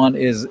 What you want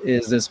is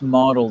this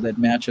model that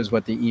matches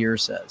what the ear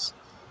says.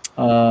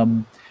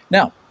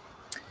 Now,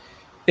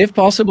 if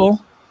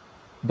possible,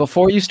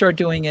 before you start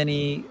doing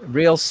any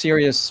real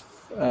serious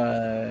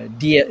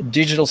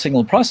digital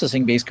signal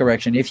processing based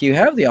correction, if you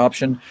have the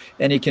option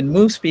and you can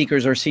move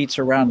speakers or seats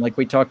around like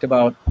we talked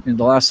about in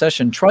the last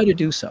session, try to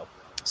do so.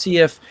 See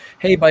if,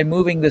 hey, by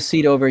moving the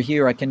seat over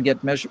here, I can get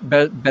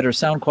better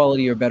sound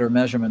quality or better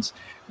measurements.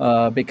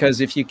 Because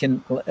if you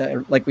can,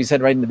 like we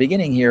said right in the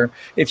beginning here,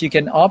 if you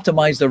can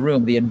optimize the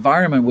room, the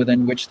environment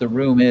within which the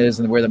room is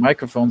and where the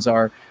microphones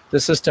are, the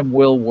system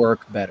will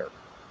work better.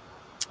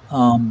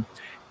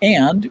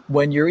 And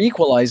when you're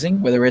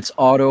equalizing, whether it's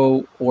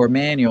auto or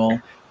manual,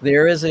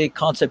 there is a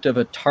concept of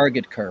a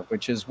target curve,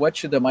 which is what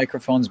should the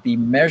microphones be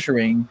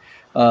measuring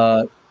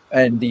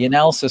and the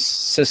analysis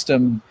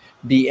system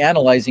be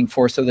analyzing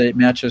for so that it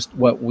matches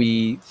what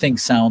we think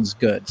sounds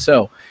good.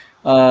 So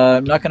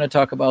I'm not going to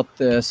talk about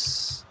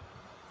this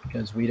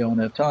because we don't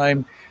have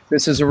time.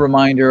 This is a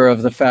reminder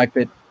of the fact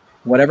that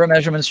whatever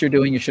measurements you're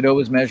doing, you should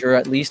always measure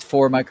at least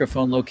 4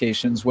 microphone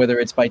locations, whether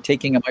it's by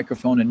taking a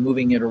microphone and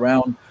moving it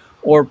around,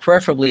 or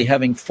preferably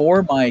having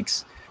 4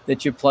 mics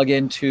that you plug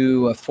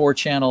into a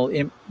 4-channel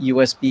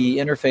USB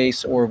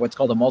interface or what's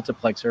called a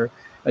multiplexer,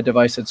 a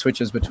device that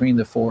switches between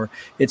the 4.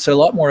 It's a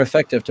lot more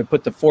effective to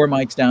put the 4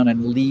 mics down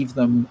and leave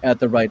them at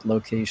the right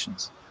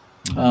locations.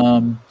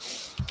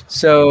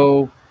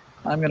 So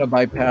I'm going to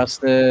bypass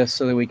this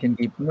so that we can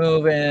keep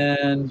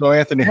moving. So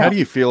Anthony, how do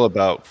you feel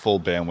about full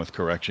bandwidth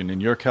correction? In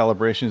your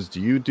calibrations,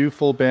 do you do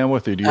full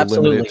bandwidth or do you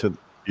limit it to...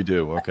 You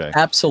do, okay.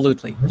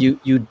 Absolutely.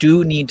 You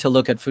do need to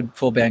look at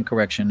full band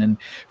correction. And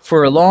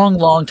for a long,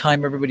 long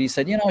time, everybody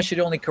said, you know, I should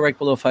only correct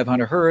below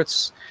 500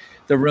 hertz.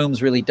 The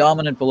room's really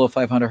dominant below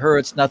 500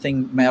 hertz.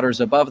 Nothing matters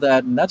above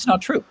that. And that's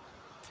not true.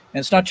 And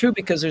it's not true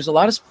because there's a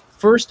lot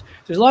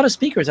of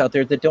speakers out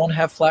there that don't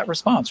have flat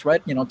response,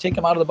 right? You know, take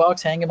them out of the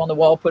box, hang them on the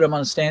wall, put them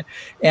on a stand.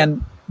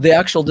 And the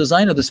actual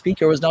design of the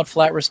speaker was not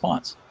flat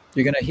response.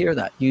 You're going to hear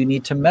that. You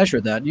need to measure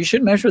that. You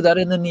should measure that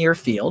in the near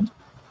field.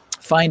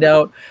 Find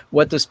out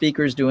what the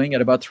speaker is doing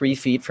at about 3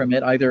 feet from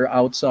it, either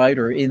outside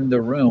or in the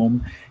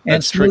room. And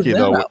that's tricky,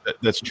 though.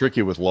 That's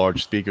tricky with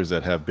large speakers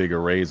that have big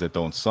arrays that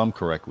don't sum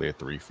correctly at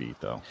 3 feet,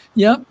 though.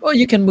 Yeah, well,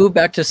 you can move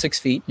back to 6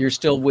 feet. You're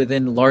still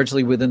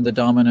largely within the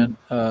dominant,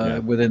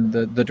 within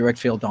the direct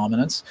field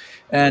dominance.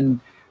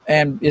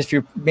 And if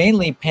you're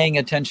mainly paying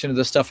attention to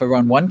the stuff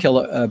around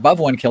above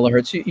 1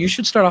 kilohertz, you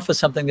should start off with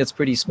something that's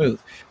pretty smooth.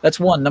 That's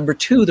one. Number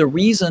two, the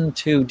reason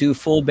to do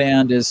full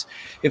band is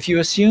if you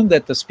assume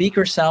that the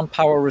speaker sound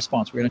power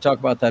response, we're going to talk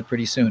about that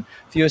pretty soon.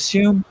 If you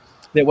assume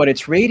that what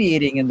it's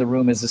radiating in the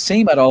room is the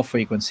same at all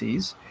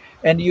frequencies,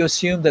 and you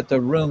assume that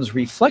the room's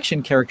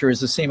reflection character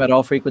is the same at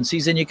all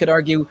frequencies, and you could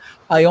argue,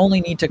 I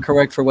only need to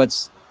correct for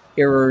what's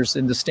errors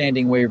in the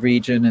standing wave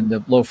region and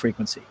the low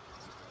frequency.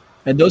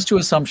 And those two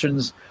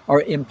assumptions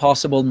are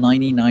impossible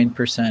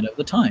 99% of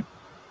the time.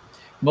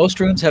 Most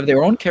rooms have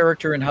their own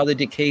character in how they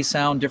decay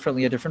sound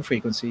differently at different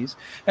frequencies,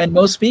 and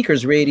most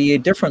speakers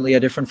radiate differently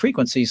at different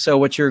frequencies. So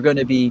what you're going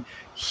to be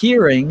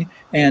hearing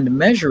and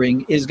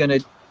measuring is going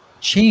to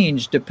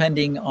change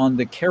depending on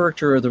the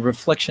character of the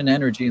reflection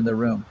energy in the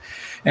room.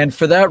 And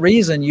for that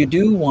reason, you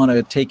do want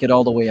to take it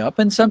all the way up.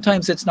 And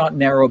sometimes it's not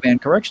narrow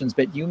band corrections,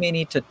 but you may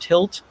need to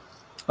tilt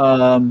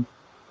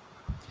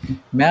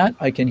Matt,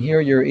 I can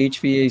hear your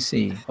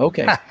HVAC.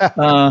 Okay.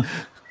 I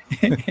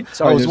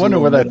Sorry, was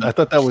wondering where that. I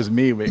thought that was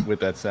me with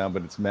that sound,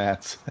 but it's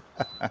Matt's.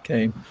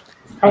 Okay.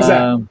 How's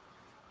that?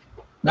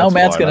 Now That's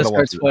Matt's fine. going to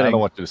start sweating. I don't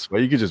want you to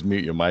sweat. You can just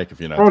mute your mic if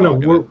you're not. Oh no,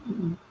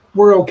 talking.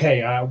 we're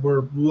okay.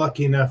 We're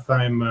lucky enough.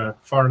 I'm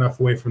far enough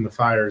away from the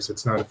fires.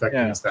 It's not affecting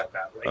us that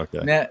badly.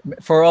 Okay. Matt,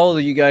 for all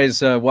of you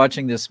guys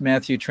watching this,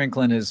 Matthew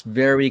Trinklein is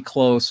very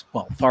close.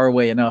 Well, far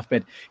away enough,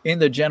 but in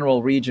the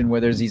general region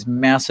where there's these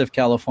massive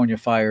California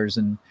fires,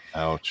 and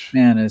ouch,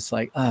 man, it's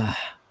like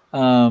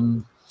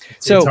So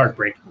it's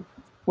heartbreaking.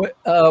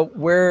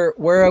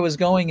 Where I was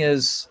going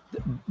is,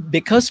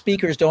 because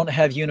speakers don't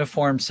have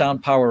uniform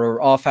sound power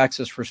or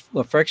off-axis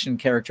reflection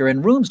character,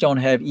 and rooms don't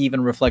have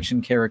even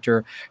reflection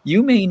character,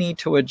 you may need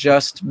to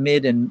adjust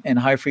mid and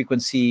high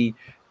frequency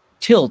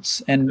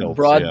tilts and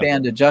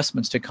broadband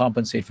adjustments to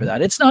compensate for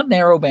that. It's not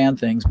narrow band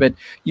things, but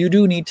you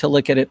do need to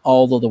look at it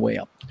all the way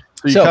up.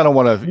 So you kind of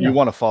want to you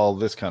want to follow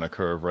this kind of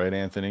curve, right,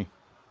 Anthony?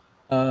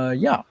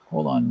 Yeah.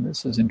 Hold on.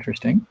 This is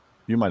interesting.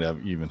 You might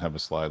even have a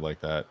slide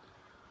like that.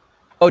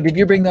 Oh, did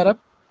you bring that up?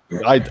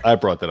 I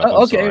brought that up.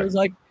 Okay. Sorry. It was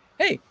like,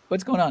 hey,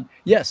 what's going on?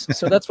 Yes.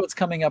 So that's what's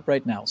coming up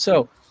right now.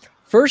 So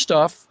first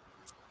off,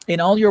 in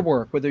all your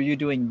work, whether you're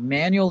doing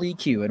manual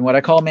EQ, and what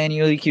I call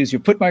manual EQ is you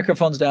put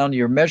microphones down,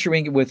 you're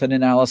measuring it with an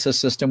analysis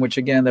system, which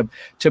again,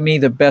 to me,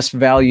 the best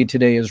value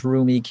today is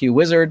Room EQ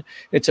Wizard.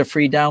 It's a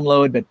free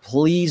download, but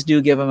please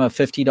do give them a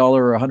 $50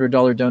 or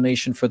 $100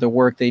 donation for the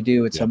work they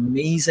do. It's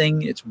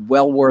amazing. It's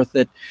well worth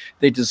it.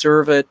 They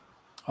deserve it.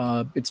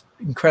 It's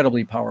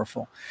incredibly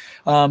powerful.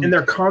 And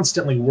they're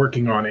constantly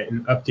working on it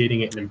and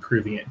updating it and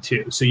improving it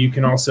too. So you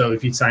can also,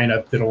 if you sign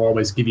up, it'll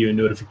always give you a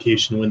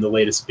notification when the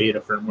latest beta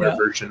firmware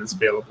version is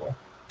available.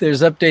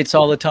 There's updates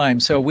all the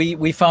time. So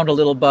we found a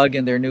little bug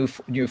in their new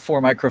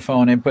 4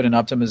 microphone input and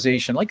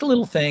optimization, like a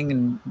little thing.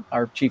 And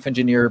our chief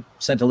engineer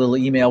sent a little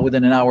email.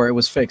 Within an hour, it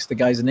was fixed. The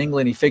guy's in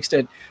England. He fixed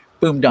it.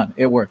 Boom, done.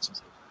 It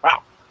works.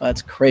 Wow,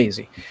 that's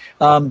crazy.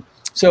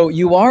 So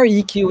you are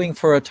EQing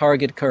for a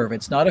target curve.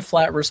 It's not a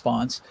flat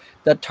response.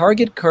 That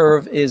target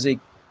curve is a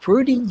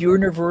pretty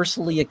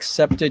universally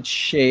accepted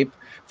shape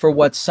for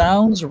what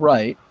sounds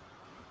right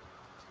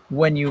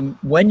when you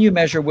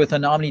measure with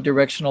an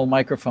omnidirectional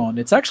microphone.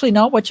 It's actually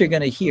not what you're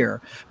going to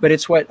hear, but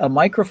it's what a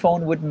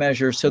microphone would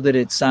measure so that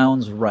it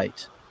sounds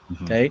right.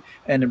 Mm-hmm. Okay,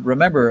 and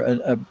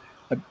remember,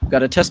 I've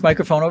got a test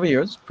microphone over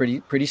here. It's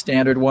pretty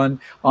standard one,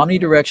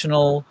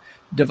 omnidirectional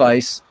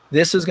device.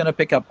 This is going to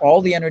pick up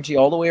all the energy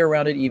all the way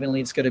around it evenly.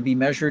 It's going to be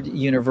measured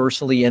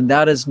universally, and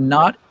that is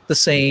not the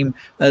same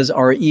as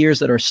our ears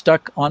that are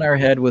stuck on our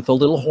head with a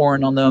little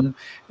horn on them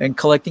and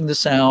collecting the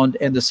sound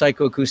and the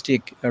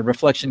psychoacoustic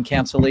reflection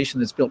cancellation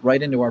that's built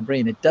right into our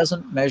brain. It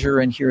doesn't measure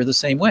and hear the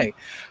same way.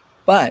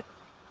 But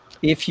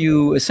if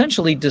you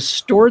essentially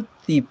distort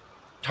the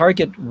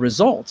target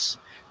results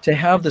to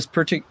have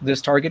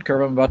this target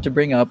curve I'm about to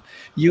bring up,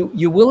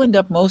 you will end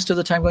up most of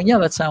the time going, yeah,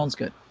 that sounds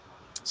good.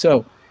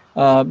 So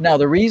now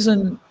the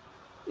reason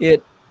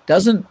it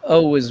doesn't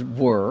always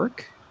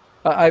work,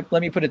 let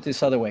me put it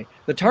this other way.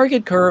 The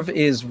target curve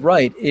is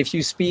right if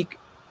you speak,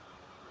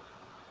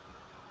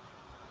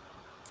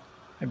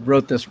 I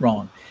wrote this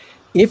wrong.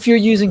 If you're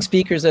using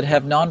speakers that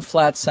have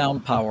non-flat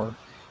sound power,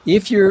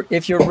 if your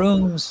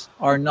rooms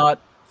are not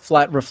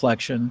flat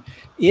reflection,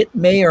 it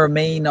may or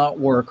may not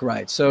work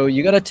right. So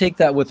you got to take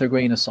that with a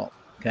grain of salt,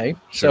 okay?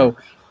 Sure. So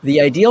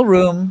the ideal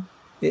room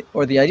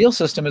or the ideal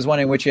system is one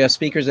in which you have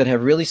speakers that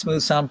have really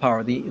smooth sound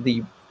power.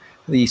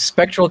 The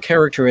spectral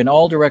character in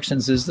all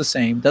directions is the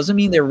same. Doesn't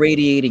mean they're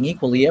radiating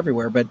equally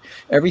everywhere, but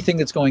everything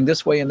that's going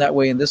this way and that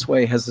way and this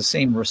way has the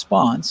same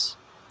response.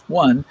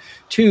 1.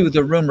 2,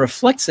 the room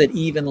reflects it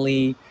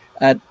evenly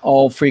at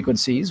all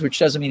frequencies, which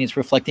doesn't mean it's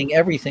reflecting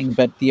everything,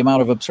 but the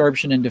amount of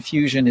absorption and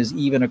diffusion is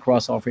even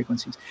across all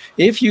frequencies.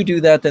 If you do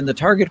that, then the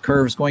target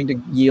curve is going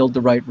to yield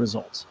the right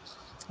results.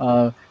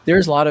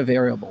 There's a lot of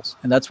variables,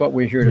 and that's what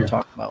we're here to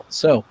talk about.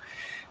 So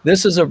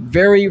this is a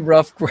very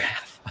rough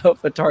graph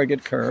of a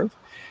target curve.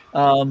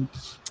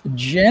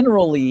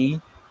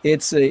 Generally,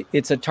 it's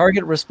a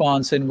target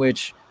response in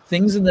which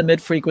things in the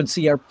mid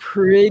frequency are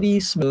pretty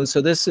smooth.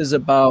 So this is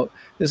at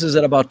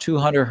about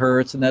 200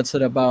 hertz, and that's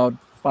at about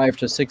 5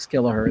 to 6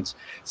 kilohertz.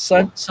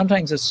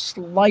 Sometimes a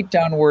slight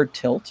downward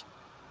tilt,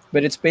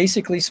 but it's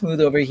basically smooth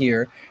over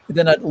here. And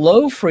then at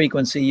low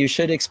frequency, you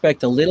should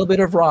expect a little bit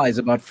of rise,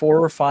 about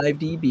 4 or 5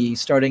 dB,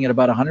 starting at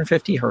about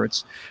 150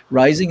 hertz,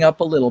 rising up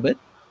a little bit.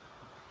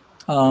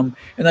 And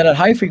then at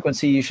high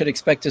frequency, you should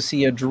expect to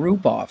see a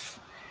droop off.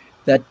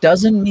 That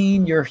doesn't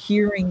mean you're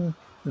hearing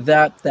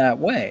that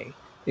way.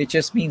 It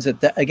just means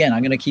that, again,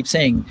 I'm going to keep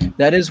saying,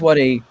 that is what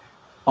a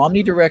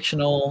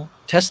omnidirectional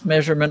test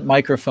measurement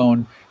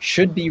microphone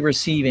should be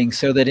receiving,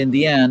 so that in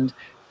the end,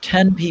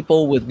 10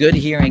 people with good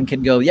hearing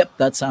can go, yep,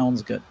 that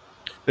sounds good.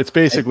 It's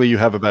basically you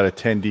have about a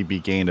 10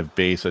 dB gain of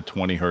bass at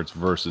 20 hertz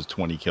versus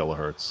 20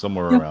 kilohertz,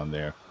 somewhere around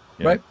there.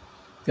 Yeah. Right.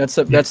 That's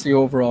the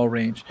overall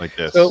range. Like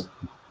this. So,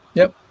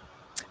 yep.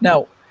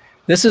 Now,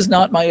 this is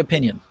not my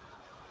opinion.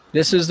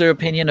 This is the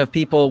opinion of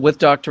people with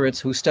doctorates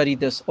who studied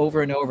this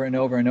over and over and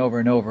over and over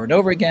and over and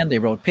over again. They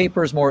wrote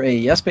papers, more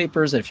AES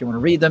papers. If you want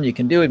to read them, you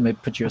can do it. It may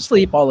put you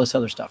asleep, all this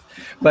other stuff.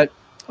 But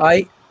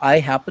I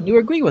happen to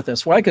agree with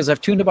this. Why? Because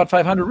I've tuned about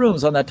 500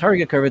 rooms on that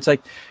target curve. It's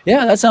like,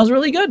 yeah, that sounds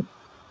really good.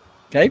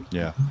 Okay.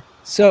 Yeah.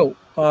 So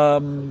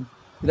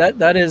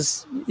that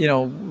is, you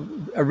know,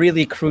 a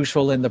really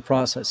crucial in the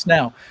process.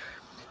 Now,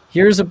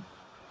 here's a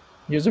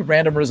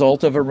random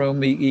result of a room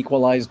we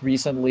equalized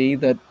recently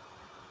that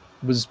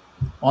was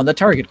on the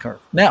target curve.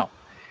 Now,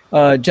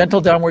 gentle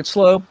downward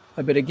slope,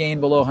 a bit of gain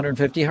below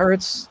 150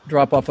 hertz,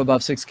 drop off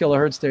above 6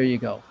 kilohertz. There you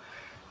go.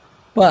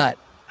 But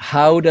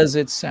how does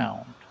it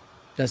sound?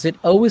 Does it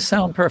always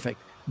sound perfect?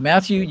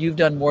 Matthew, you've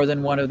done more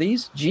than one of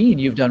these. Gene,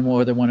 you've done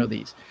more than one of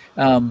these.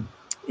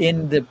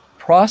 In the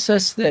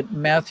process that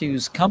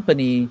Matthew's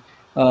company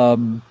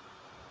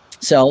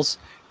sells,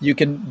 you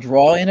can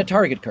draw in a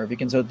target curve. You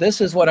can say, this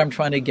is what I'm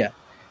trying to get.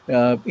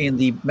 In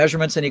the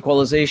measurements and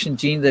equalization,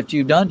 Gene, that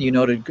you've done, you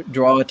know to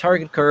draw a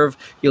target curve.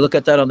 You look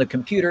at that on the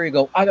computer, you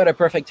go, I got a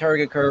perfect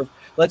target curve.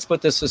 Let's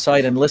put this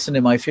aside and listen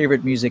to my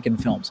favorite music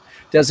and films.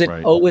 Does it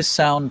always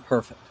sound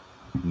perfect?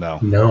 No.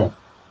 No,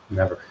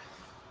 never.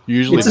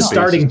 Usually it's a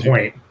starting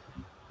point.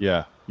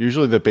 Yeah.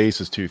 Usually the bass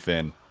is too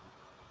thin.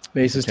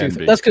 Bass is too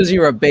thin. That's because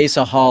you're a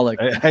bassaholic.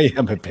 I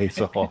am a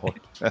bassaholic.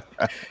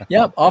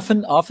 Yeah,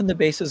 often the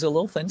bass is a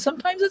little thin.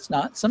 Sometimes it's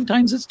not.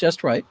 Sometimes it's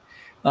just right.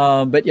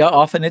 But yeah,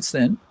 often it's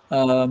thin.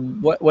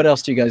 What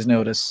else do you guys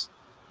notice?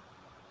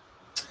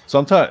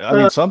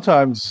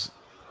 Sometimes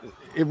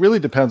it really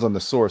depends on the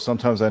source.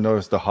 Sometimes I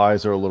notice the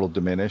highs are a little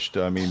diminished.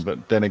 I mean,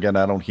 but then again,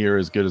 I don't hear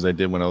as good as I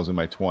did when I was in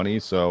my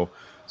 20s. So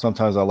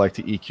sometimes I like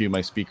to EQ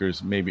my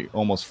speakers maybe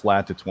almost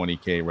flat to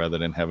 20K rather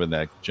than having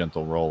that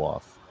gentle roll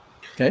off.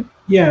 Okay.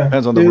 Yeah.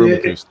 Depends on the room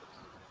acoustics.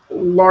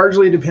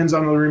 Largely depends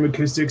on the room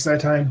acoustics.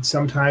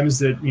 Sometimes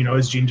that, you know,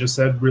 as Gene just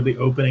said, really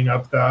opening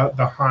up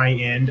the high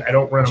end. I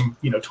don't run them,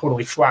 you know,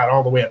 totally flat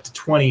all the way up to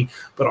 20,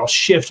 but I'll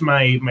shift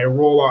my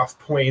roll off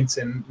points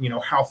and, you know,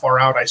 how far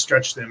out I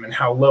stretch them and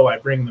how low I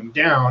bring them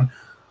down.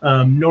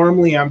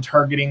 Normally I'm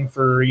targeting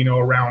for, you know,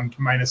 around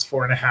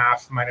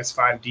 -4.5,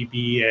 -5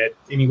 dB at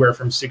anywhere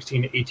from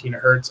 16 to 18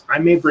 hertz. I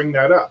may bring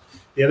that up.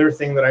 The other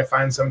thing that I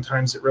find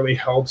sometimes it really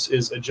helps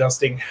is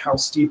adjusting how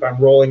steep I'm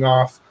rolling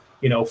off,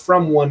 you know,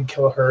 from 1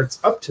 kilohertz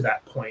up to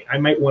that point. I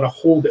might want to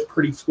hold it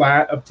pretty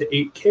flat up to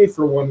 8K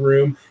for one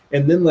room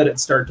and then let it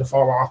start to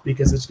fall off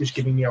because it's just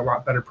giving me a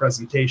lot better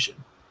presentation.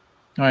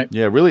 All right.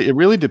 Yeah, it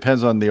really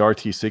depends on the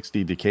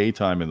RT60 decay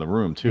time in the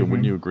room too.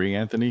 Wouldn't you agree,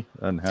 Anthony,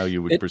 on how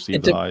you would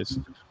perceive the highs?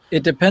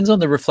 It depends on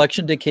the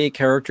reflection decay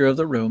character of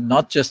the room,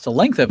 not just the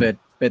length of it,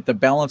 but the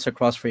balance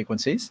across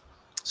frequencies.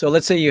 So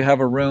let's say you have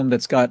a room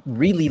that's got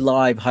really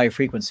live high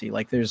frequency,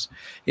 like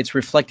it's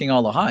reflecting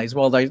all the highs.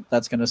 Well,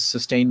 that's going to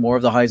sustain more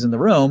of the highs in the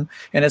room,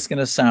 and it's going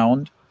to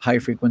sound high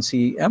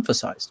frequency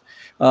emphasized.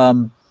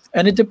 And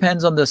it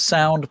depends on the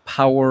sound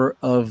power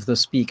of the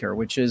speaker,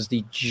 which is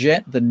the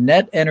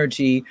net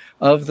energy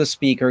of the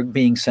speaker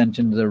being sent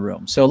into the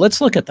room. So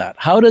let's look at that.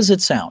 How does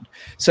it sound?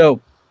 So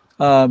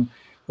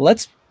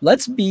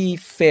let's be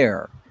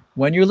fair.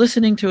 When you're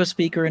listening to a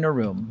speaker in a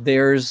room,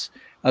 there's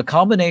a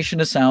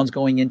combination of sounds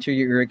going into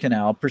your ear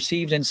canal,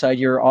 perceived inside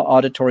your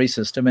auditory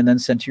system, and then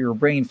sent to your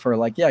brain for,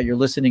 like, yeah, you're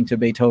listening to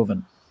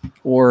Beethoven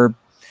or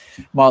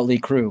Motley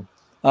Crue.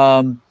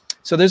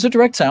 So there's a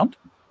direct sound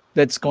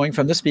that's going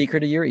from the speaker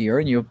to your ear,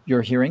 and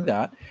you're hearing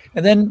that.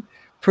 And then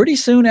pretty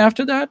soon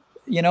after that,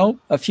 you know,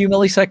 a few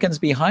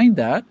milliseconds behind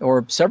that,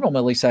 or several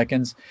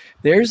milliseconds,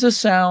 there's a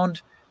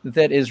sound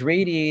that is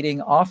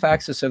radiating off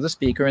axis of the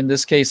speaker. In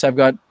this case, I've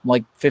got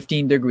like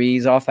 15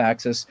 degrees off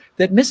axis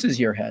that misses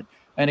your head.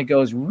 And it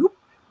goes, whoop,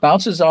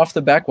 bounces off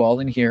the back wall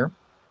in here,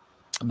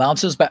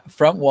 bounces back,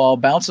 front wall,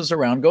 bounces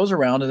around, goes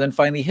around, and then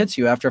finally hits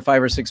you after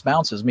 5 or 6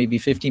 bounces, maybe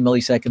 50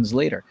 milliseconds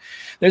later.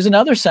 There's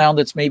another sound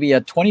that's maybe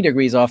at 20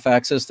 degrees off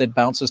axis that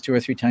bounces 2 or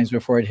 3 times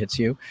before it hits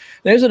you.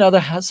 There's another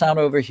sound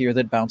over here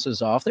that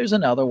bounces off. There's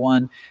another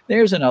one.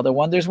 There's another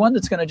one. There's one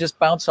that's going to just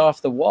bounce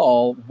off the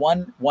wall,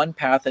 one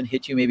path, and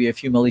hit you maybe a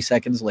few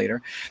milliseconds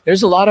later.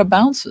 There's a lot of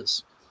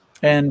bounces.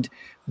 And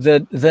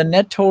the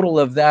net total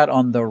of that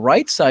on the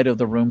right side of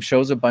the room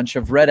shows a bunch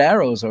of red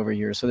arrows over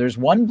here. So there's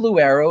one blue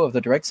arrow of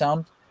the direct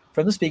sound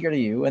from the speaker to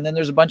you, and then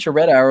there's a bunch of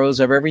red arrows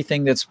of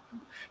everything that's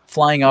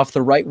flying off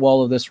the right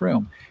wall of this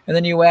room. And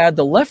then you add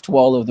the left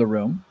wall of the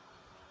room,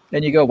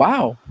 and you go,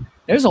 wow,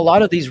 there's a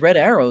lot of these red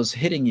arrows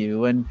hitting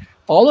you. And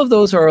all of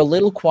those are a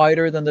little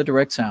quieter than the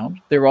direct sound.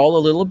 They're all a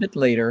little bit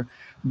later.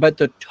 But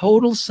the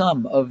total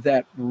sum of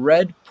that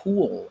red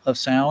pool of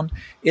sound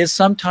is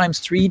sometimes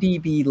 3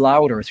 dB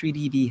louder, 3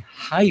 dB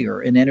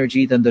higher in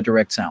energy than the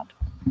direct sound.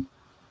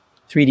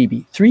 3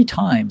 dB,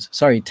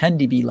 10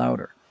 dB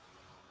louder.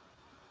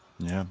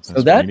 Yeah.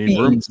 So that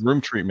means room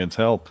treatments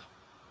help.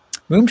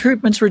 Room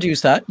treatments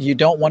reduce that. You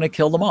don't want to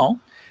kill them all.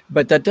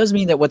 But that does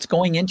mean that what's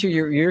going into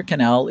your ear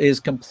canal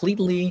is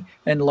completely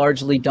and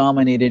largely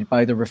dominated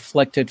by the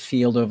reflected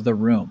field of the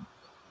room.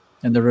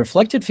 And the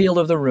reflected field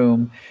of the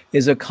room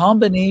is a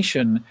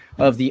combination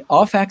of the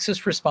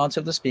off-axis response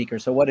of the speaker,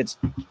 so what it's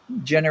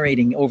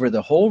generating over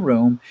the whole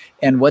room,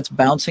 and what's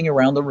bouncing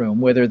around the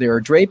room, whether there are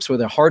drapes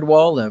with a hard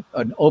wall,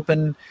 an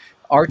open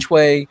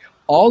archway,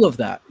 all of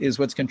that is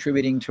what's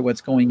contributing to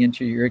what's going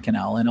into your ear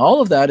canal. And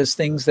all of that is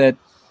things that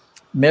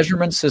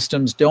measurement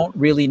systems don't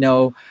really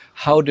know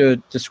how to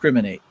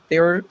discriminate.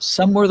 There are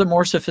some where the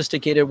more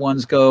sophisticated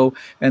ones go,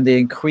 and they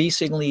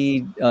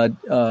increasingly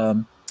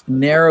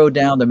narrow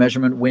down the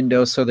measurement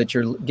window so that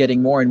you're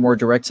getting more and more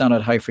direct sound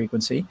at high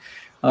frequency,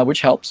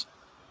 which helps.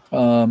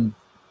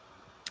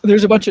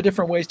 There's a bunch of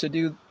different ways to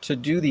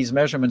do these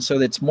measurements so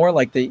that it's more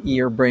like the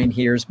ear brain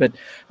hears, but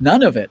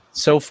none of it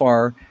so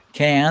far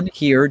can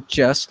hear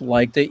just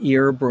like the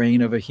ear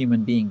brain of a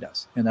human being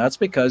does. And that's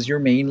because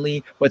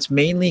what's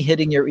mainly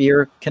hitting your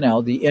ear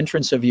canal, the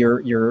entrance of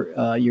your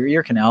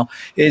ear canal,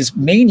 is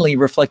mainly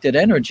reflected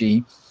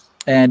energy.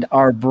 And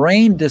our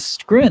brain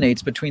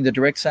discriminates between the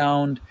direct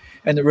sound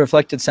and the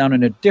reflected sound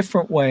in a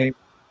different way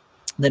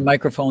than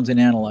microphones and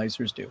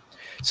analyzers do.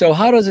 So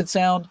how does it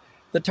sound?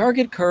 The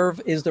target curve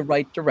is the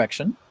right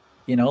direction.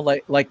 You know,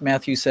 like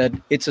Matthew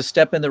said, it's a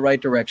step in the right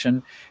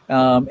direction,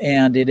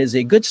 and it is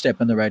a good step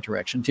in the right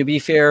direction. To be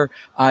fair,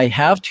 I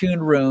have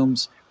tuned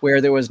rooms where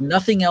there was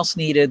nothing else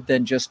needed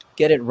than just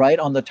get it right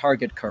on the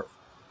target curve.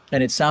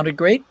 And it sounded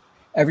great.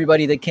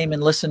 Everybody that came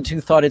and listened to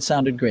thought it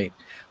sounded great.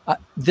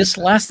 This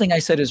last thing I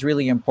said is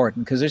really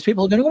important, because there's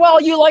people who are going to go,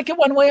 well, you like it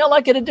one way, I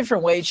like it a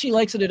different way, she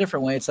likes it a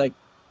different way. It's like,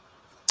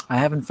 I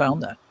haven't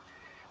found that.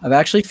 I've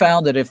actually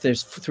found that if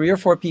there's 3 or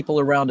 4 people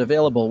around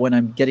available when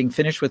I'm getting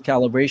finished with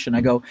calibration,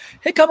 I go,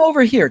 hey, come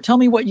over here. Tell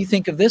me what you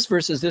think of this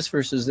versus this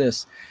versus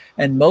this.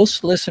 And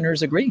most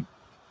listeners agree.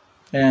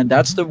 And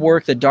that's the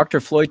work that Dr.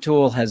 Floyd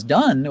Toole has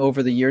done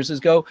over the years, is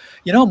go,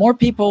 you know, more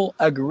people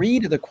agree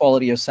to the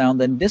quality of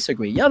sound than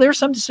disagree. Yeah, there are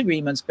some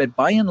disagreements, but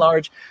by and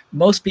large,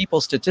 most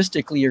people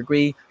statistically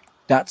agree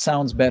that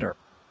sounds better.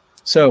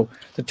 So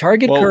the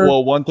target curve.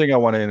 Well, one thing I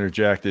want to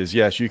interject is,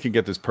 yes, you can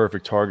get this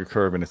perfect target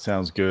curve and it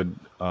sounds good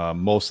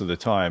most of the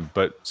time,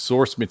 but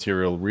source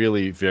material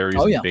really varies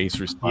in bass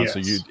response.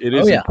 Yes. So it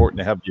is important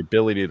to have the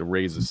ability to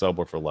raise the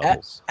subwoofer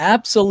levels.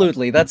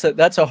 Absolutely. That's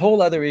a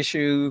whole other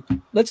issue.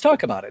 Let's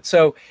talk about it.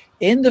 So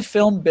in the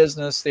film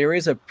business, there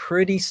is a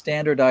pretty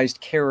standardized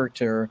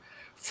character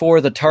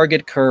for the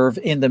target curve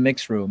in the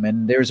mix room.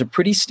 And there's a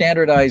pretty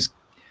standardized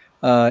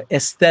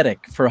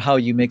aesthetic for how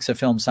you mix a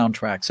film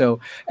soundtrack. So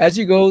as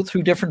you go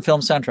through different film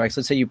soundtracks,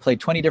 let's say you play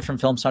 20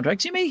 different film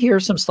soundtracks, you may hear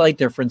some slight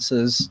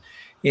differences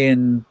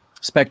in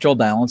spectral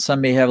balance. Some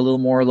may have a little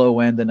more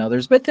low end than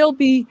others, but they'll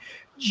be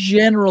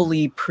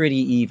generally pretty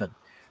even.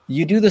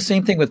 You do the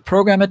same thing with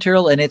program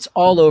material, and it's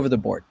all over the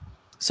board.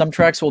 Some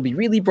tracks will be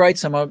really bright,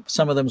 some of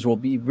them will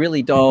be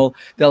really dull.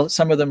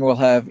 Some of them will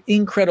have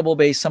incredible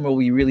bass, some will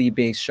be really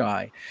bass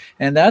shy.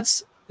 And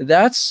that's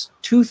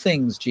 2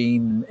 things,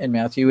 Gene and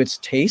Matthew. It's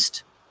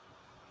taste,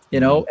 you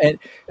know,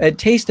 and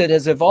taste that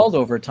has evolved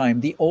over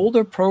time. The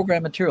older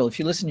program material, if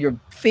you listen to your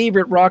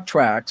favorite rock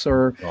tracks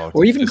or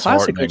even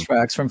classical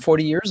tracks from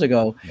 40 years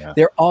ago,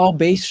 they're all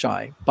bass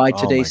shy by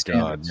today's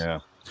standards. Yeah.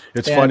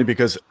 It's funny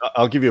because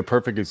I'll give you a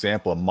perfect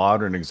example, a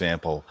modern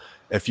example.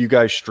 If you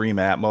guys stream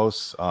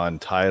Atmos on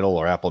Tidal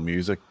or Apple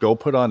Music, go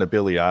put on a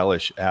Billie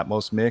Eilish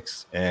Atmos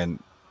mix. And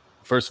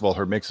first of all,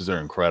 her mixes are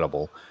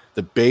incredible.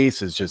 The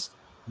bass is just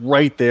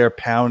right there,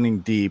 pounding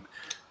deep.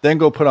 Then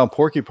go put on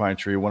Porcupine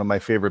Tree, one of my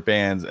favorite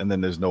bands, and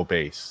then there's no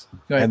bass.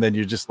 Right. And then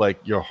you're just like,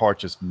 your heart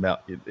just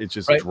melts. It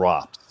just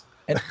drops.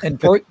 And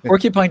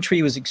Porcupine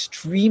Tree was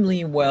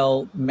extremely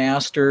well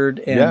mastered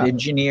and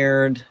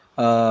engineered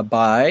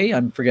by,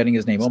 I'm forgetting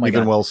his name. Stephen my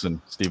God.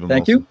 Wilson.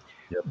 Thank you.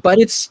 Yep. But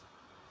it's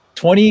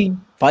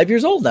 25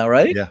 years old now,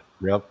 right? Yeah.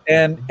 Yep.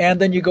 And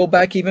then you go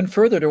back even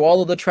further to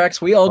all of the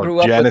tracks we all grew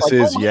up with.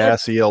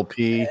 Genesis, ELP.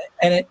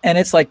 And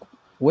it's like,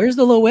 where's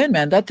the low end,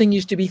 man? That thing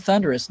used to be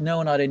thunderous.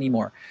 No, not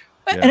anymore.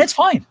 And it's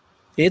fine.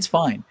 It's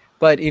fine.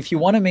 But if you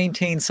want to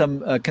maintain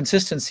some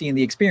consistency in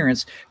the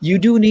experience, you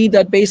do need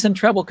that bass and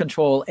treble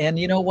control. And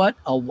you know what?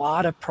 A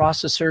lot of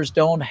processors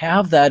don't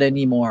have that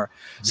anymore.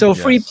 So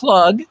free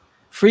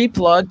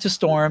plug to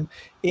Storm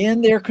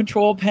in their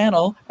control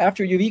panel.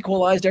 After you've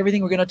equalized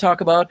everything we're going to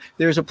talk about,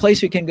 there's a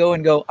place you can go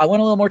and go, I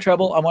want a little more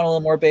treble. I want a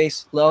little more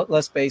bass,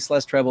 less bass,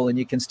 less treble. And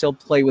you can still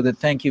play with it.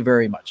 Thank you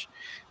very much.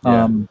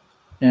 And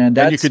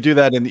you could do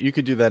that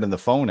in the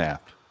phone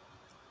app.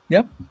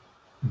 Yep.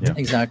 Yeah.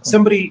 Exactly.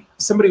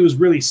 Somebody was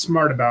really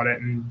smart about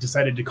it and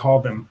decided to call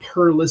them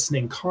per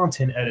listening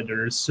content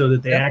editors, so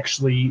that they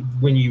actually,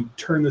 when you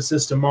turn the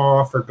system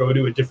off or go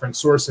to a different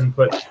source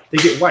input, they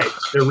get wiped.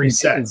 They're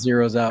reset. It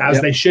zeroes out.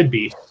 As they should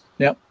be.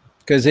 Yep.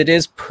 Because it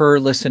is per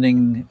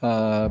listening.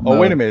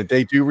 Wait a minute.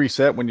 They do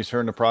reset when you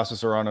turn the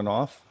processor on and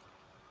off?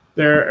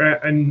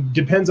 And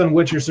depends on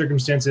what your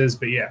circumstance is,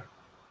 but yeah.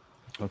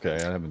 Okay,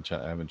 I haven't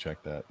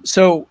checked that.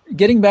 So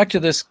getting back to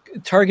this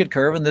target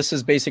curve, and this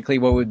is basically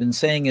what we've been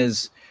saying,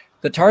 is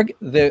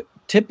the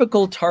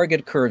typical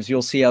target curves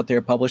you'll see out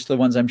there published, the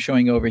ones I'm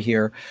showing over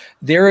here,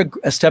 they're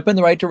a step in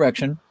the right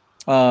direction.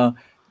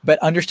 but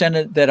understand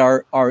that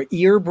our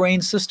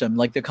ear-brain system,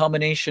 like the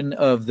combination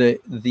of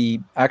the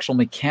actual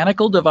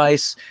mechanical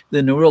device,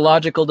 the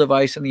neurological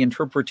device, and the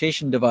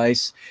interpretation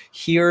device,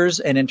 hears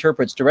and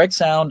interprets direct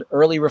sound,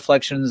 early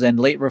reflections, and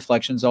late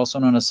reflections, also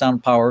known as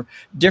sound power,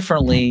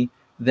 differently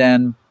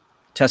than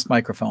test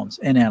microphones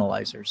and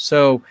analyzers.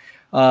 So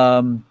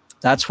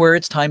that's where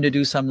it's time to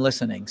do some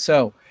listening.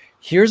 So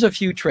here's a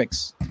few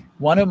tricks.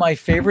 One of my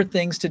favorite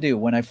things to do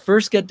when I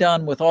first get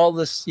done with all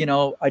this,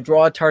 I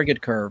draw a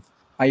target curve,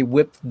 I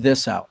whip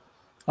this out.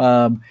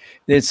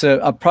 It's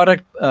a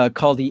product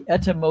called the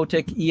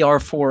Etymotic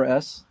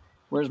ER4S.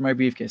 Where's my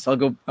briefcase? I'll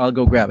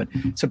go grab it.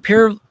 It's a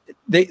pair of,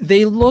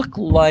 they look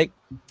like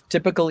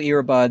typical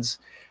earbuds,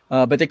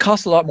 but they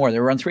cost a lot more.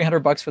 They're around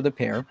 $300 for the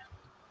pair.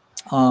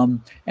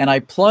 And I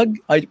plug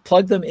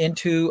them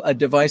into a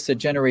device that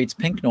generates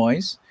pink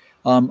noise,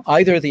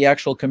 either the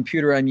actual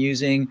computer I'm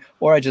using,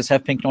 or I just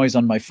have pink noise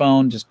on my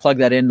phone. Just plug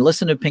that in,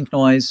 listen to pink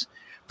noise,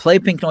 play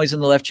pink noise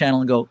in the left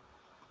channel, and go,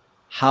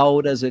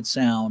 how does it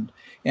sound?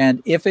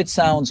 And if it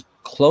sounds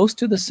close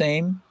to the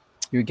same,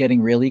 you're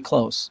getting really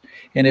close.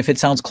 And if it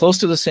sounds close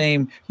to the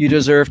same, you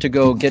deserve to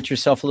go get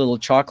yourself a little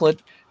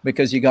chocolate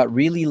because you got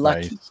really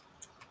lucky. Nice.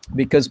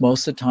 Because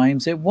most of the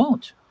times it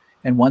won't.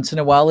 And once in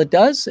a while it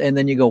does. And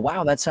then you go,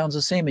 wow, that sounds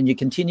the same. And you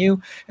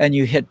continue and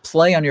you hit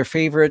play on your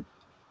favorite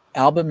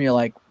album. You're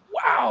like,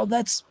 wow,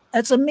 that's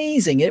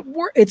amazing.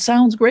 It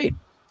sounds great.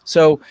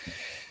 So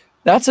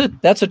that's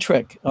a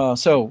trick.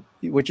 So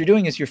what you're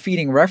doing is you're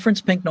feeding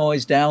reference pink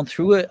noise down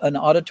through an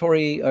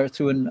auditory or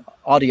through an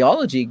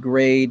audiology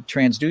grade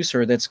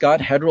transducer that's got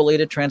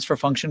head-related transfer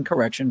function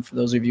correction, for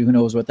those of you who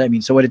knows what that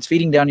means. So what it's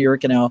feeding down your ear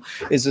canal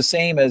is the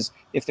same as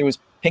if there was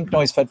pink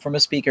noise fed from a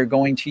speaker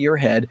going to your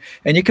head,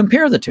 and you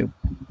compare the two.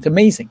 It's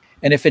amazing.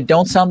 And if it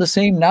don't sound the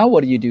same, now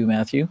what do,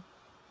 Matthew?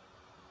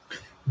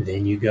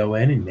 Then you go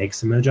in and make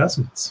some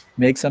adjustments.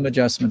 Make some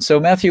adjustments. So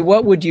Matthew,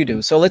 what would you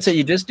do? So let's say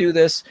you just do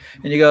this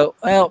and you go,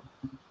 well,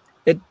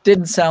 it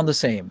didn't sound the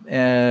same.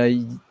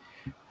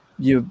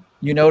 You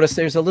notice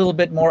there's a little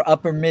bit more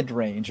upper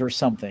mid-range or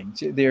something.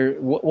 There,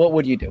 what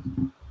would you do?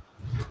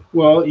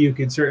 Well, you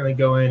could certainly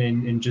go in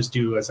and just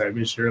do, as I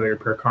mentioned earlier,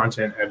 per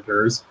content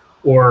editors.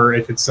 Or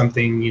if it's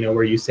something,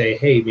 where you say,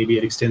 hey, maybe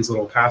it extends a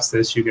little past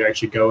this, you could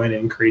actually go in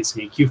and create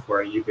some EQ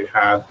for it. You could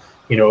have,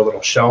 a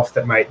little shelf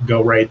that might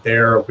go right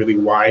there, a really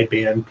wide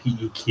band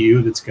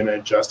PEQ that's going to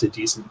adjust a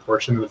decent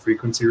portion of the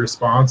frequency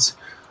response.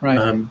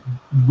 Right.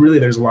 Really,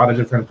 there's a lot of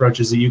different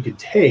approaches that you could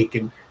take,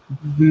 and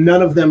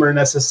none of them are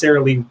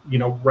necessarily,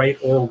 right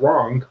or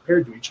wrong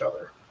compared to each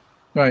other.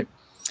 Right.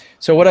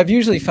 So what I've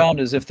usually found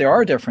is if there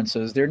are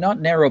differences, they're not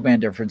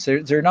narrowband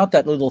differences. They're not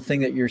that little thing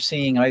that you're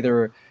seeing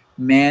either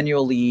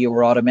manually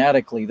or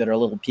automatically that are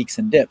little peaks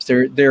and dips.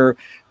 They're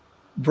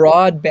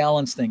broad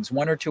balanced things,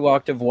 1 or 2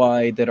 octave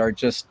wide, that are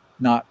just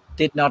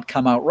did not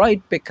come out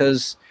right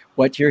because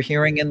what you're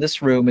hearing in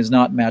this room is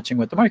not matching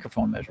what the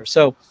microphone measures.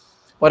 So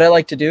what I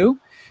like to do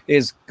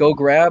is go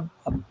grab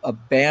a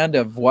band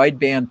of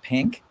wideband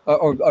pink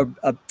or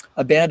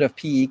a band of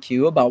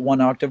PEQ about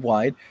 1 octave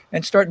wide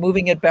and start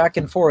moving it back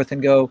and forth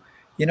and go,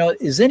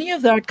 is any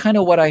of that kind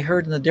of what I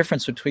heard in the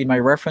difference between my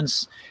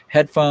reference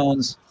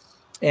headphones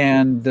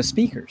and the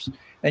speakers?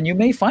 And you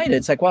may find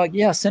it's like, well,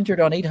 yeah, centered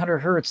on 800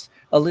 hertz,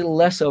 a little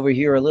less over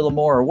here, a little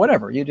more, or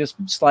whatever. You just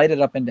slide it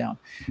up and down.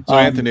 So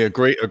Anthony, a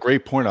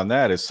great point on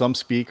that is some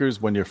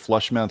speakers, when you're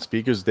flush mount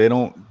speakers,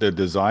 the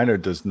designer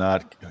does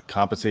not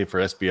compensate for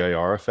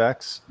SBIR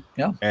effects.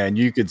 Yeah. And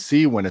you could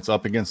see when it's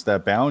up against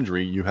that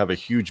boundary, you have a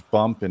huge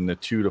bump in the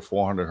 200 to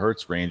 400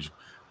 hertz range.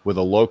 With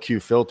a low Q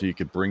filter, you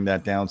could bring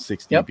that down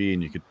 6 dB,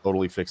 and you could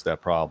totally fix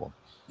that problem.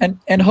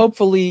 And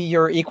hopefully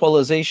your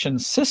equalization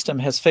system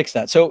has fixed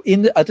that. So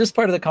at this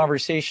part of the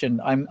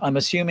conversation, I'm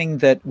assuming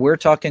that we're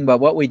talking about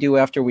what we do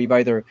after we've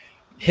either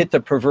hit the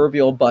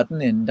proverbial button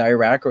in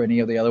DIRAC or any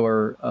of the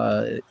other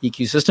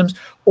EQ systems,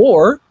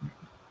 or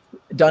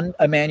done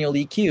a manual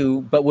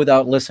EQ but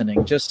without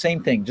listening. Just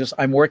same thing. Just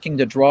I'm working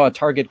to draw a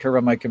target curve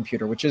on my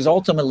computer, which is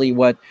ultimately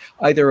what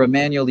either a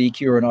manual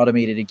EQ or an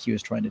automated EQ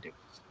is trying to do.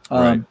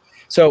 Right.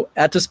 So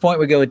at this point,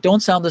 we go, it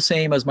don't sound the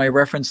same as my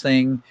reference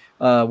thing.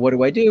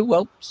 What do?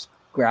 Well, just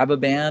grab a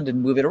band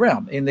and move it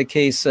around. In the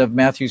case of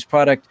Matthew's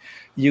product,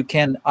 you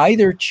can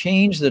either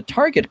change the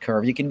target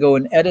curve. You can go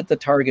and edit the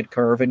target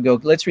curve and go,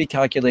 let's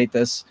recalculate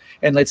this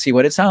and let's see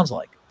what it sounds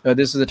like.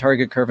 This is the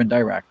target curve in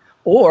DIRAC.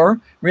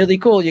 Or, really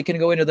cool, you can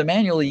go into the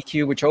manual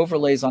EQ, which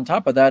overlays on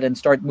top of that, and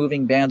start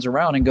moving bands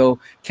around and go,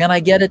 can I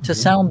get it to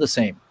sound the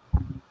same?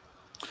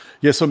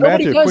 Yeah, so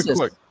Matthew, quick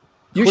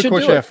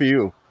question after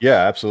you.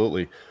 Yeah,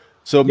 absolutely.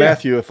 So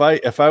Matthew, if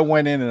I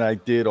went in and I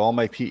did all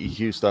my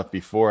PEQ stuff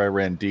before I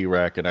ran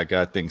DIRAC and I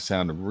got things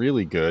sounding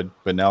really good,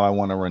 but now I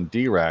want to run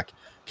DIRAC,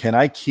 can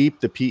I keep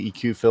the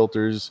PEQ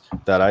filters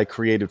that I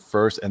created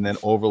first and then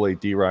overlay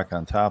DIRAC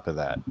on top of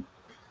that?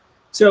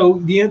 So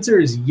the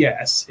answer is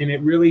yes, and it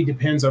really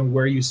depends on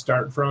where you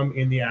start from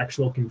in the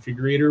actual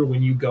configurator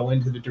when you go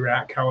into the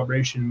DIRAC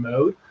calibration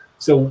mode.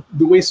 So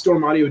the way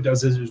Storm Audio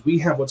does this is we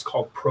have what's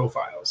called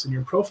profiles, and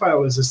your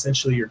profile is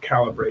essentially your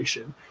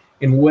calibration.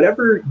 And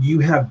whatever you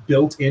have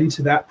built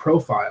into that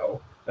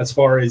profile, as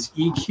far as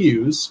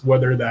EQs,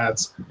 whether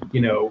that's,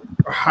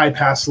 high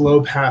pass,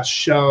 low pass,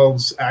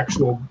 shelves,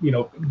 actual,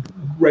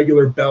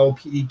 regular bell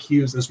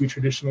EQs as we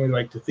traditionally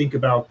like to think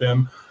about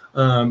them,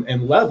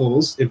 and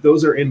levels, if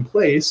those are in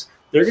place,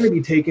 they're going to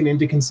be taken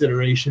into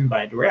consideration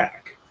by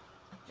DIRAC.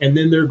 And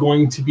then they're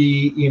going to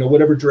be,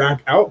 whatever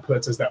DIRAC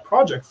outputs as that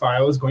project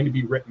file is going to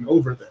be written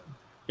over them.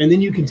 And then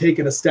you can take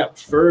it a step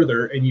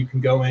further and you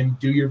can go in,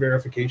 do your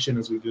verification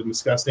as we've been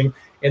discussing,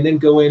 and then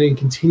go in and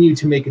continue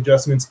to make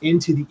adjustments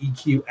into the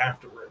EQ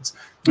afterwards.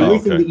 The only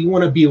thing that you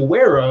want to be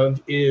aware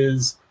of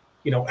is,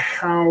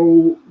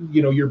 how,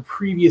 your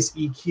previous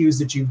EQs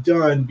that you've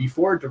done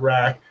before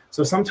DIRAC.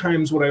 So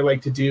sometimes what I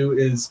like to do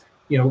is,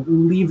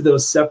 leave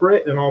those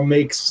separate, and I'll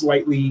make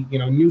slightly,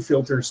 new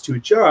filters to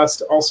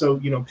adjust. Also,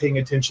 paying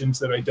attention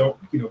so that I don't,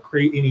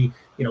 create any,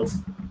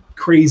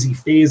 crazy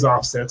phase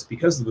offsets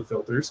because of the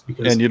filters,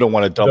 because and you don't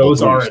want to double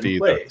those are in either.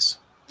 place.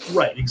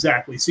 Right,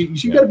 exactly. So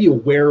you got to be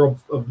aware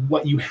of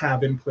what you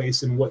have in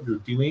place and what you're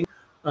doing.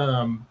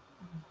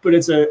 But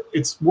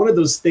it's one of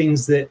those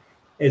things that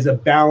is a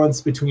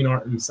balance between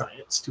art and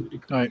science to a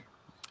degree. Right.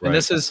 And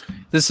this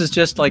is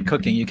just like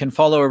cooking. You can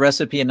follow a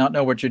recipe and not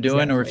know what you're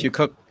doing, or if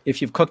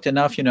you've cooked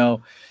enough,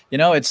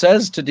 it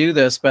says to do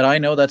this, but I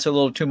know that's a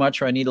little too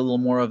much, or I need a little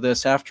more of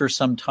this. After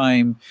some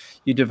time,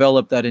 you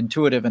develop that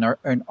intuitive and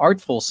an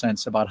artful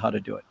sense about how to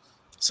do it.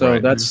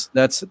 So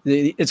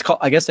it's called,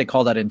 I guess they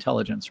call that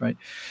intelligence, right?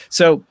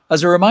 So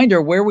as a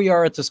reminder, where we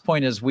are at this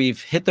point is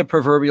we've hit the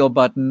proverbial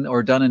button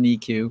or done an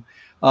EQ.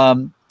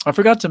 I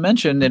forgot to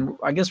mention, and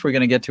I guess we're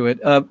going to get to it.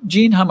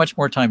 Gene, how much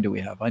more time do we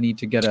have? I need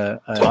to get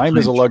a time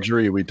is a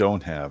luxury we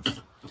don't have.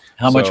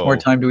 How much more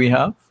time do we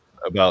have?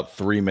 About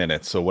 3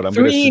 minutes. So what I'm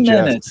going to suggest.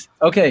 3 minutes.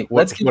 Okay,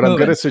 let's keep moving. What I'm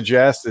going to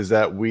suggest is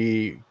that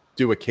we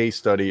do a case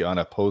study on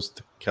a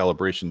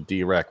post-calibration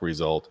DIRAC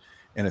result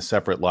in a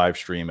separate live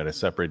stream at a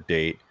separate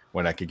date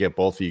when I could get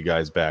both of you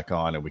guys back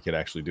on and we could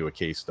actually do a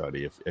case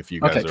study if you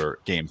guys are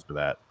game for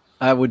that.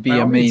 That would be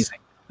amazing.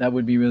 That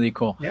would be really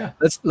cool. Yeah.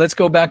 Let's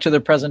go back to the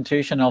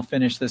presentation. I'll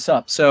finish this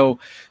up. So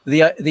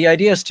the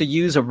idea is to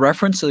use a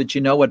reference so that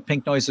you know what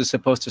pink noise is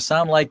supposed to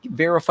sound like,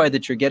 verify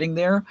that you're getting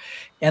there,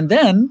 and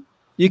then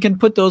you can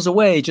put those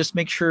away. Just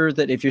make sure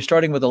that if you're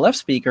starting with a left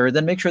speaker,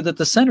 then make sure that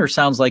the center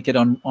sounds like it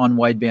on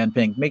wideband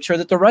pink. Make sure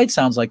that the right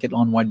sounds like it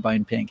on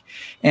wideband pink,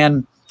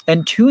 and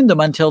tune them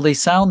until they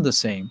sound the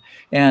same.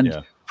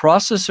 And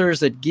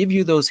processors that give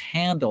you those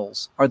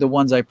handles are the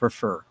ones I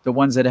prefer. The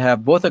ones that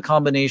have both a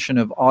combination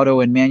of auto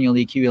and manual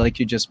EQ,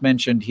 like you just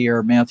mentioned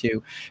here,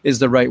 Matthew, is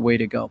the right way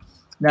to go.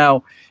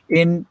 Now,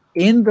 in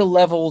the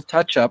level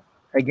touch-up,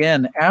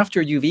 again,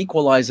 after you've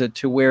equalized it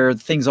to where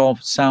things all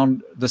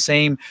sound the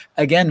same,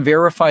 again,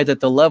 verify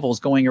that the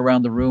levels going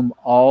around the room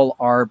all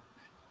are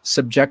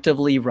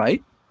subjectively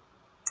right.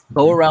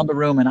 Go around the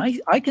room, and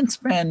I can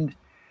spend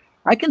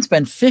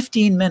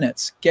 15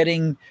 minutes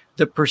getting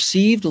the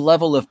perceived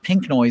level of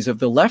pink noise of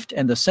the left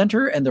and the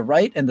center and the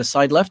right and the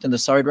side left and the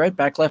side right,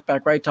 back left,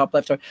 back right, top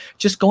left,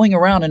 just going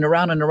around and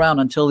around and around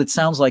until it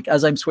sounds like,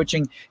 as I'm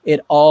switching, it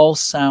all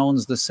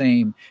sounds the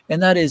same.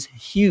 And that is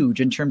huge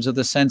in terms of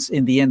the sense,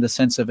 in the end, the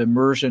sense of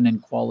immersion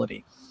and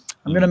quality.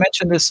 I'm going to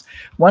mention this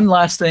one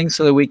last thing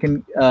so that we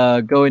can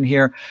go in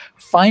here.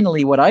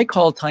 Finally, what I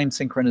call time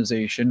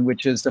synchronization,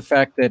 which is the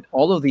fact that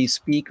all of these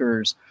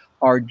speakers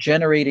are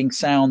generating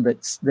sound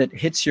that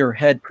hits your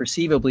head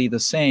perceivably the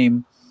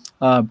same.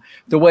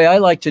 The way I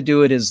like to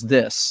do it is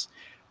this.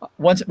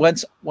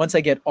 Once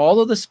I get all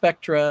of the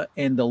spectra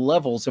and the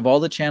levels of all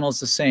the channels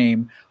the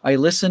same, I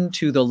listen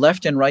to the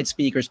left and right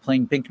speakers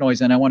playing pink noise,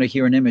 and I want to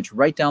hear an image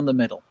right down the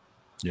middle.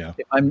 Yeah.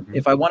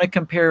 If I want to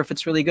compare if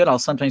it's really good, I'll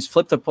sometimes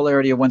flip the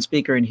polarity of one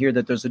speaker and hear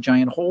that there's a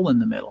giant hole in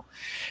the middle.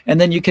 And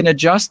then you can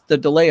adjust the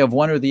delay of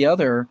one or the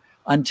other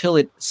until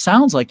it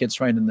sounds like it's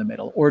right in the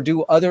middle, or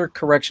do other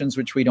corrections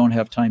which we don't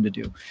have time to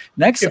do.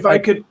 Next, if I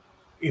could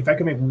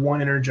make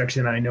one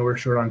interjection, I know we're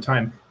short on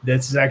time.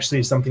 This is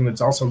actually something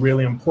that's also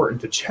really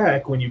important to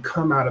check when you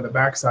come out of the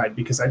backside,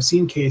 because I've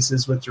seen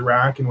cases with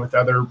DIRAC and with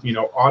other,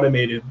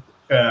 automated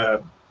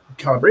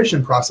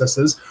calibration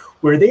processes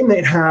where they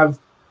might have,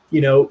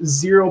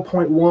 0.1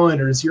 or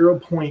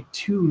 0.2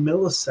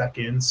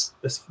 milliseconds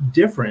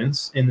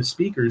difference in the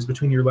speakers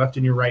between your left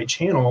and your right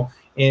channel.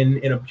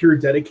 In a pure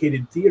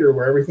dedicated theater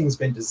where everything's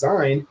been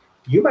designed,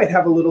 you might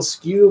have a little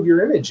skew of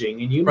your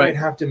imaging, and you might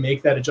have to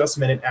make that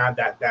adjustment and add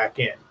that back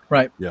in.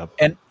 Right. Yeah.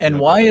 And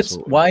why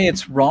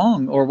it's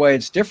wrong, or why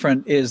it's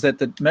different, is that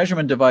the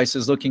measurement device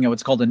is looking at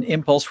what's called an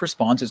impulse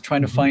response. It's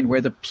trying to find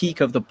where the peak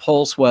of the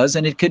pulse was,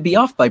 and it could be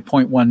off by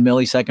 0.1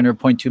 millisecond or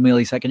 0.2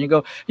 millisecond.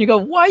 You go,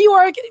 why you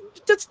are?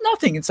 That's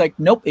nothing. It's like,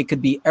 nope. It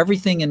could be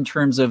everything in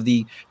terms of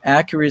the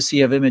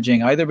accuracy of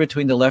imaging, either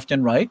between the left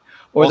and right,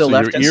 or also, the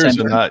left and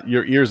center.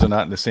 Your ears are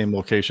not in the same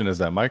location as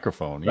that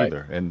microphone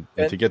either, and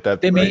to get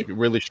that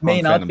really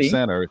strong phantom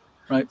center,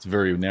 it's a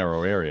very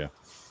narrow area.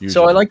 Usually.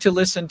 So I like to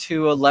listen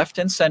to a left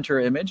and center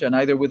image, and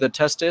either with a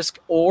test disc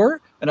or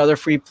another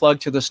free plug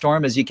to the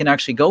Storm, as you can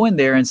actually go in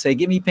there and say,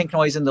 give me pink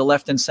noise in the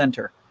left and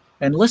center.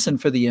 and listen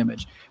for the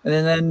image.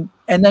 And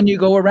then you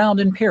go around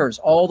in pairs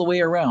all the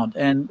way around.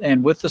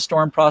 And with the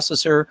Storm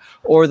processor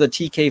or the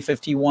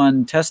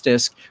TK51 test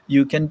disc,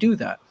 you can do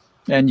that.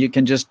 And you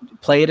can just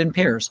play it in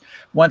pairs.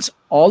 Once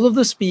all of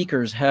the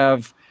speakers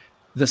have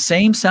the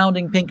same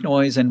sounding pink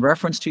noise in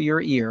reference to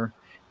your ear,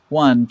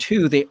 1,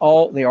 2, they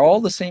are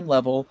all the same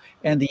level,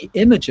 and the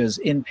images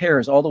in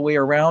pairs all the way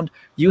around,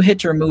 you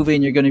hit your movie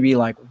and you're going to be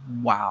like,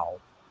 wow,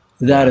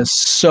 that is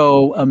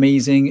so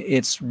amazing.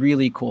 It's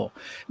really cool.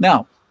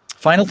 Now,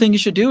 final thing you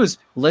should do is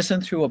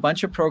listen through a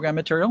bunch of program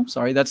material.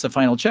 Sorry, that's the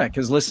final check,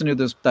 is listen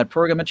to that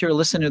program material,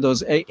 listen to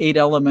those 8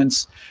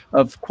 elements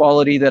of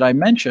quality that I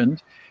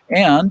mentioned.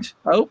 And,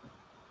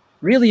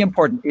 really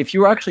important, if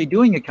you're actually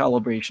doing a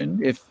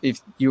calibration,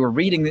 if you're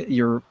reading,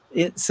 you're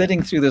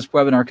sitting through this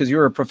webinar because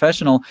you're a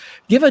professional,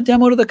 give a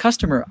demo to the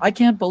customer. I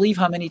can't believe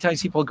how many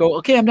times people go,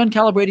 okay, I'm done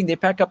calibrating, they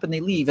pack up and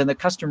they leave, and the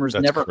customer's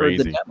never heard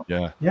the demo.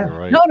 Yeah.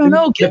 Right.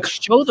 No.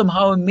 Show them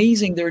how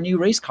amazing their new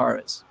race car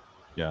is.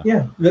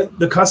 Yeah.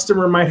 The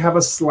customer might have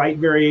a slight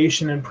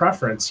variation in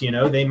preference.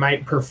 They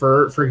might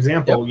prefer, for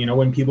example,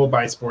 when people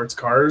buy sports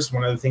cars,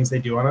 one of the things they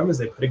do on them is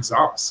they put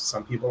exhaust.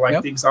 Some people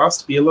like the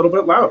exhaust to be a little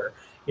bit louder.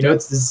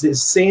 It's the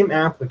same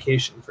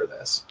application for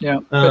this. Yeah,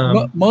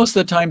 but most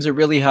of the times they're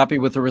really happy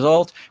with the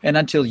result. And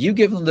until you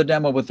give them the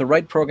demo with the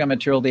right program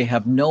material, they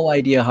have no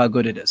idea how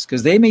good it is.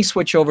 Because they may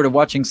switch over to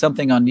watching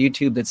something on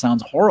YouTube that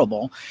sounds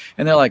horrible.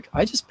 And they're like,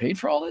 I just paid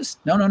for all this?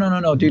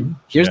 No, dude.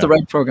 Here's the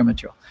right program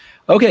material.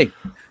 Okay.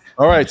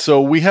 All right,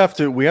 so we have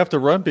to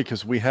run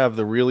because we have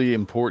the really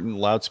important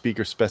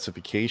loudspeaker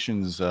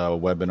specifications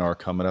webinar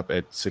coming up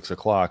at 6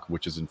 o'clock,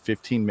 which is in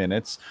 15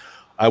 minutes.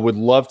 I would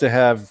love to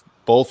have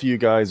both of you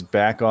guys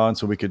back on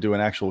so we could do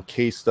an actual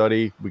case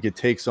study. We could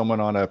take someone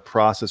on a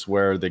process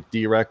where the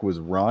DIRAC was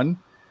run.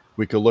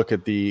 We could look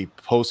at the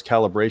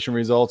post-calibration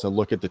results and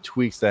look at the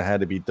tweaks that had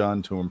to be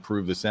done to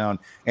improve the sound.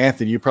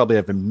 Anthony, you probably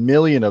have 1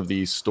 million of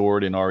these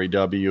stored in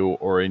REW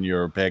or in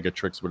your bag of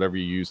tricks, whatever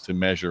you use to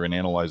measure and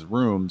analyze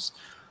rooms.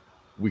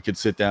 We could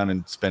sit down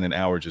and spend an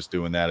hour just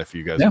doing that if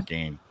you guys are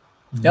game.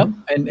 Yep,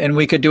 and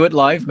we could do it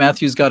live.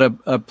 Matthew's got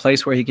a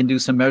place where he can do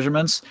some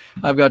measurements.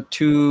 I've got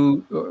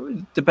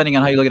 2, depending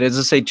on how you look at it, as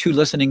I say, 2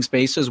 listening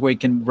spaces where you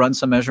can run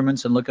some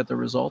measurements and look at the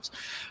results.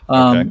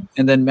 And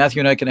then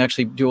Matthew and I can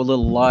actually do a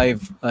little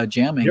live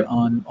jamming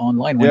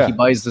online when he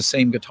buys the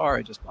same guitar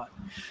I just bought.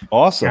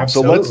 Awesome.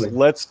 Absolutely. So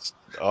let's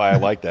I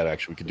like that,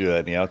 actually. We could do that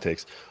in the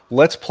outtakes.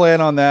 Let's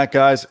plan on that,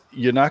 guys.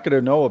 You're not going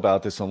to know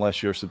about this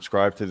unless you're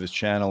subscribed to this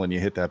channel and you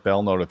hit that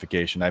bell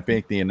notification. I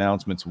make the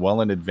announcements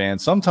well in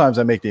advance. Sometimes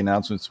I make the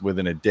announcements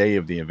within a day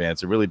of the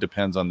events. It really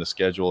depends on the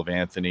schedule of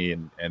Anthony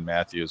and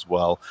Matthew as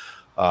well.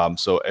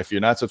 So if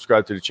you're not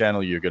subscribed to the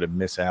channel, you're going to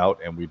miss out,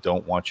 and we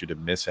don't want you to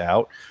miss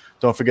out.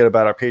 Don't forget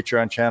about our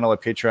Patreon channel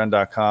at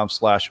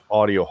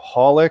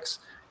patreon.com/audioholics.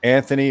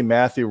 Anthony,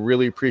 Matthew,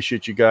 really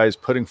appreciate you guys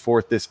putting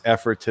forth this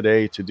effort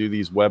today to do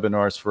these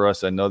webinars for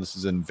us. I know this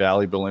is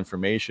invaluable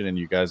information and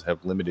you guys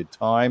have limited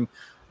time,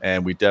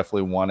 and we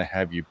definitely want to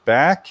have you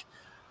back.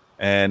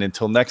 And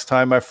until next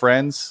time, my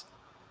friends,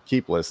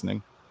 keep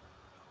listening.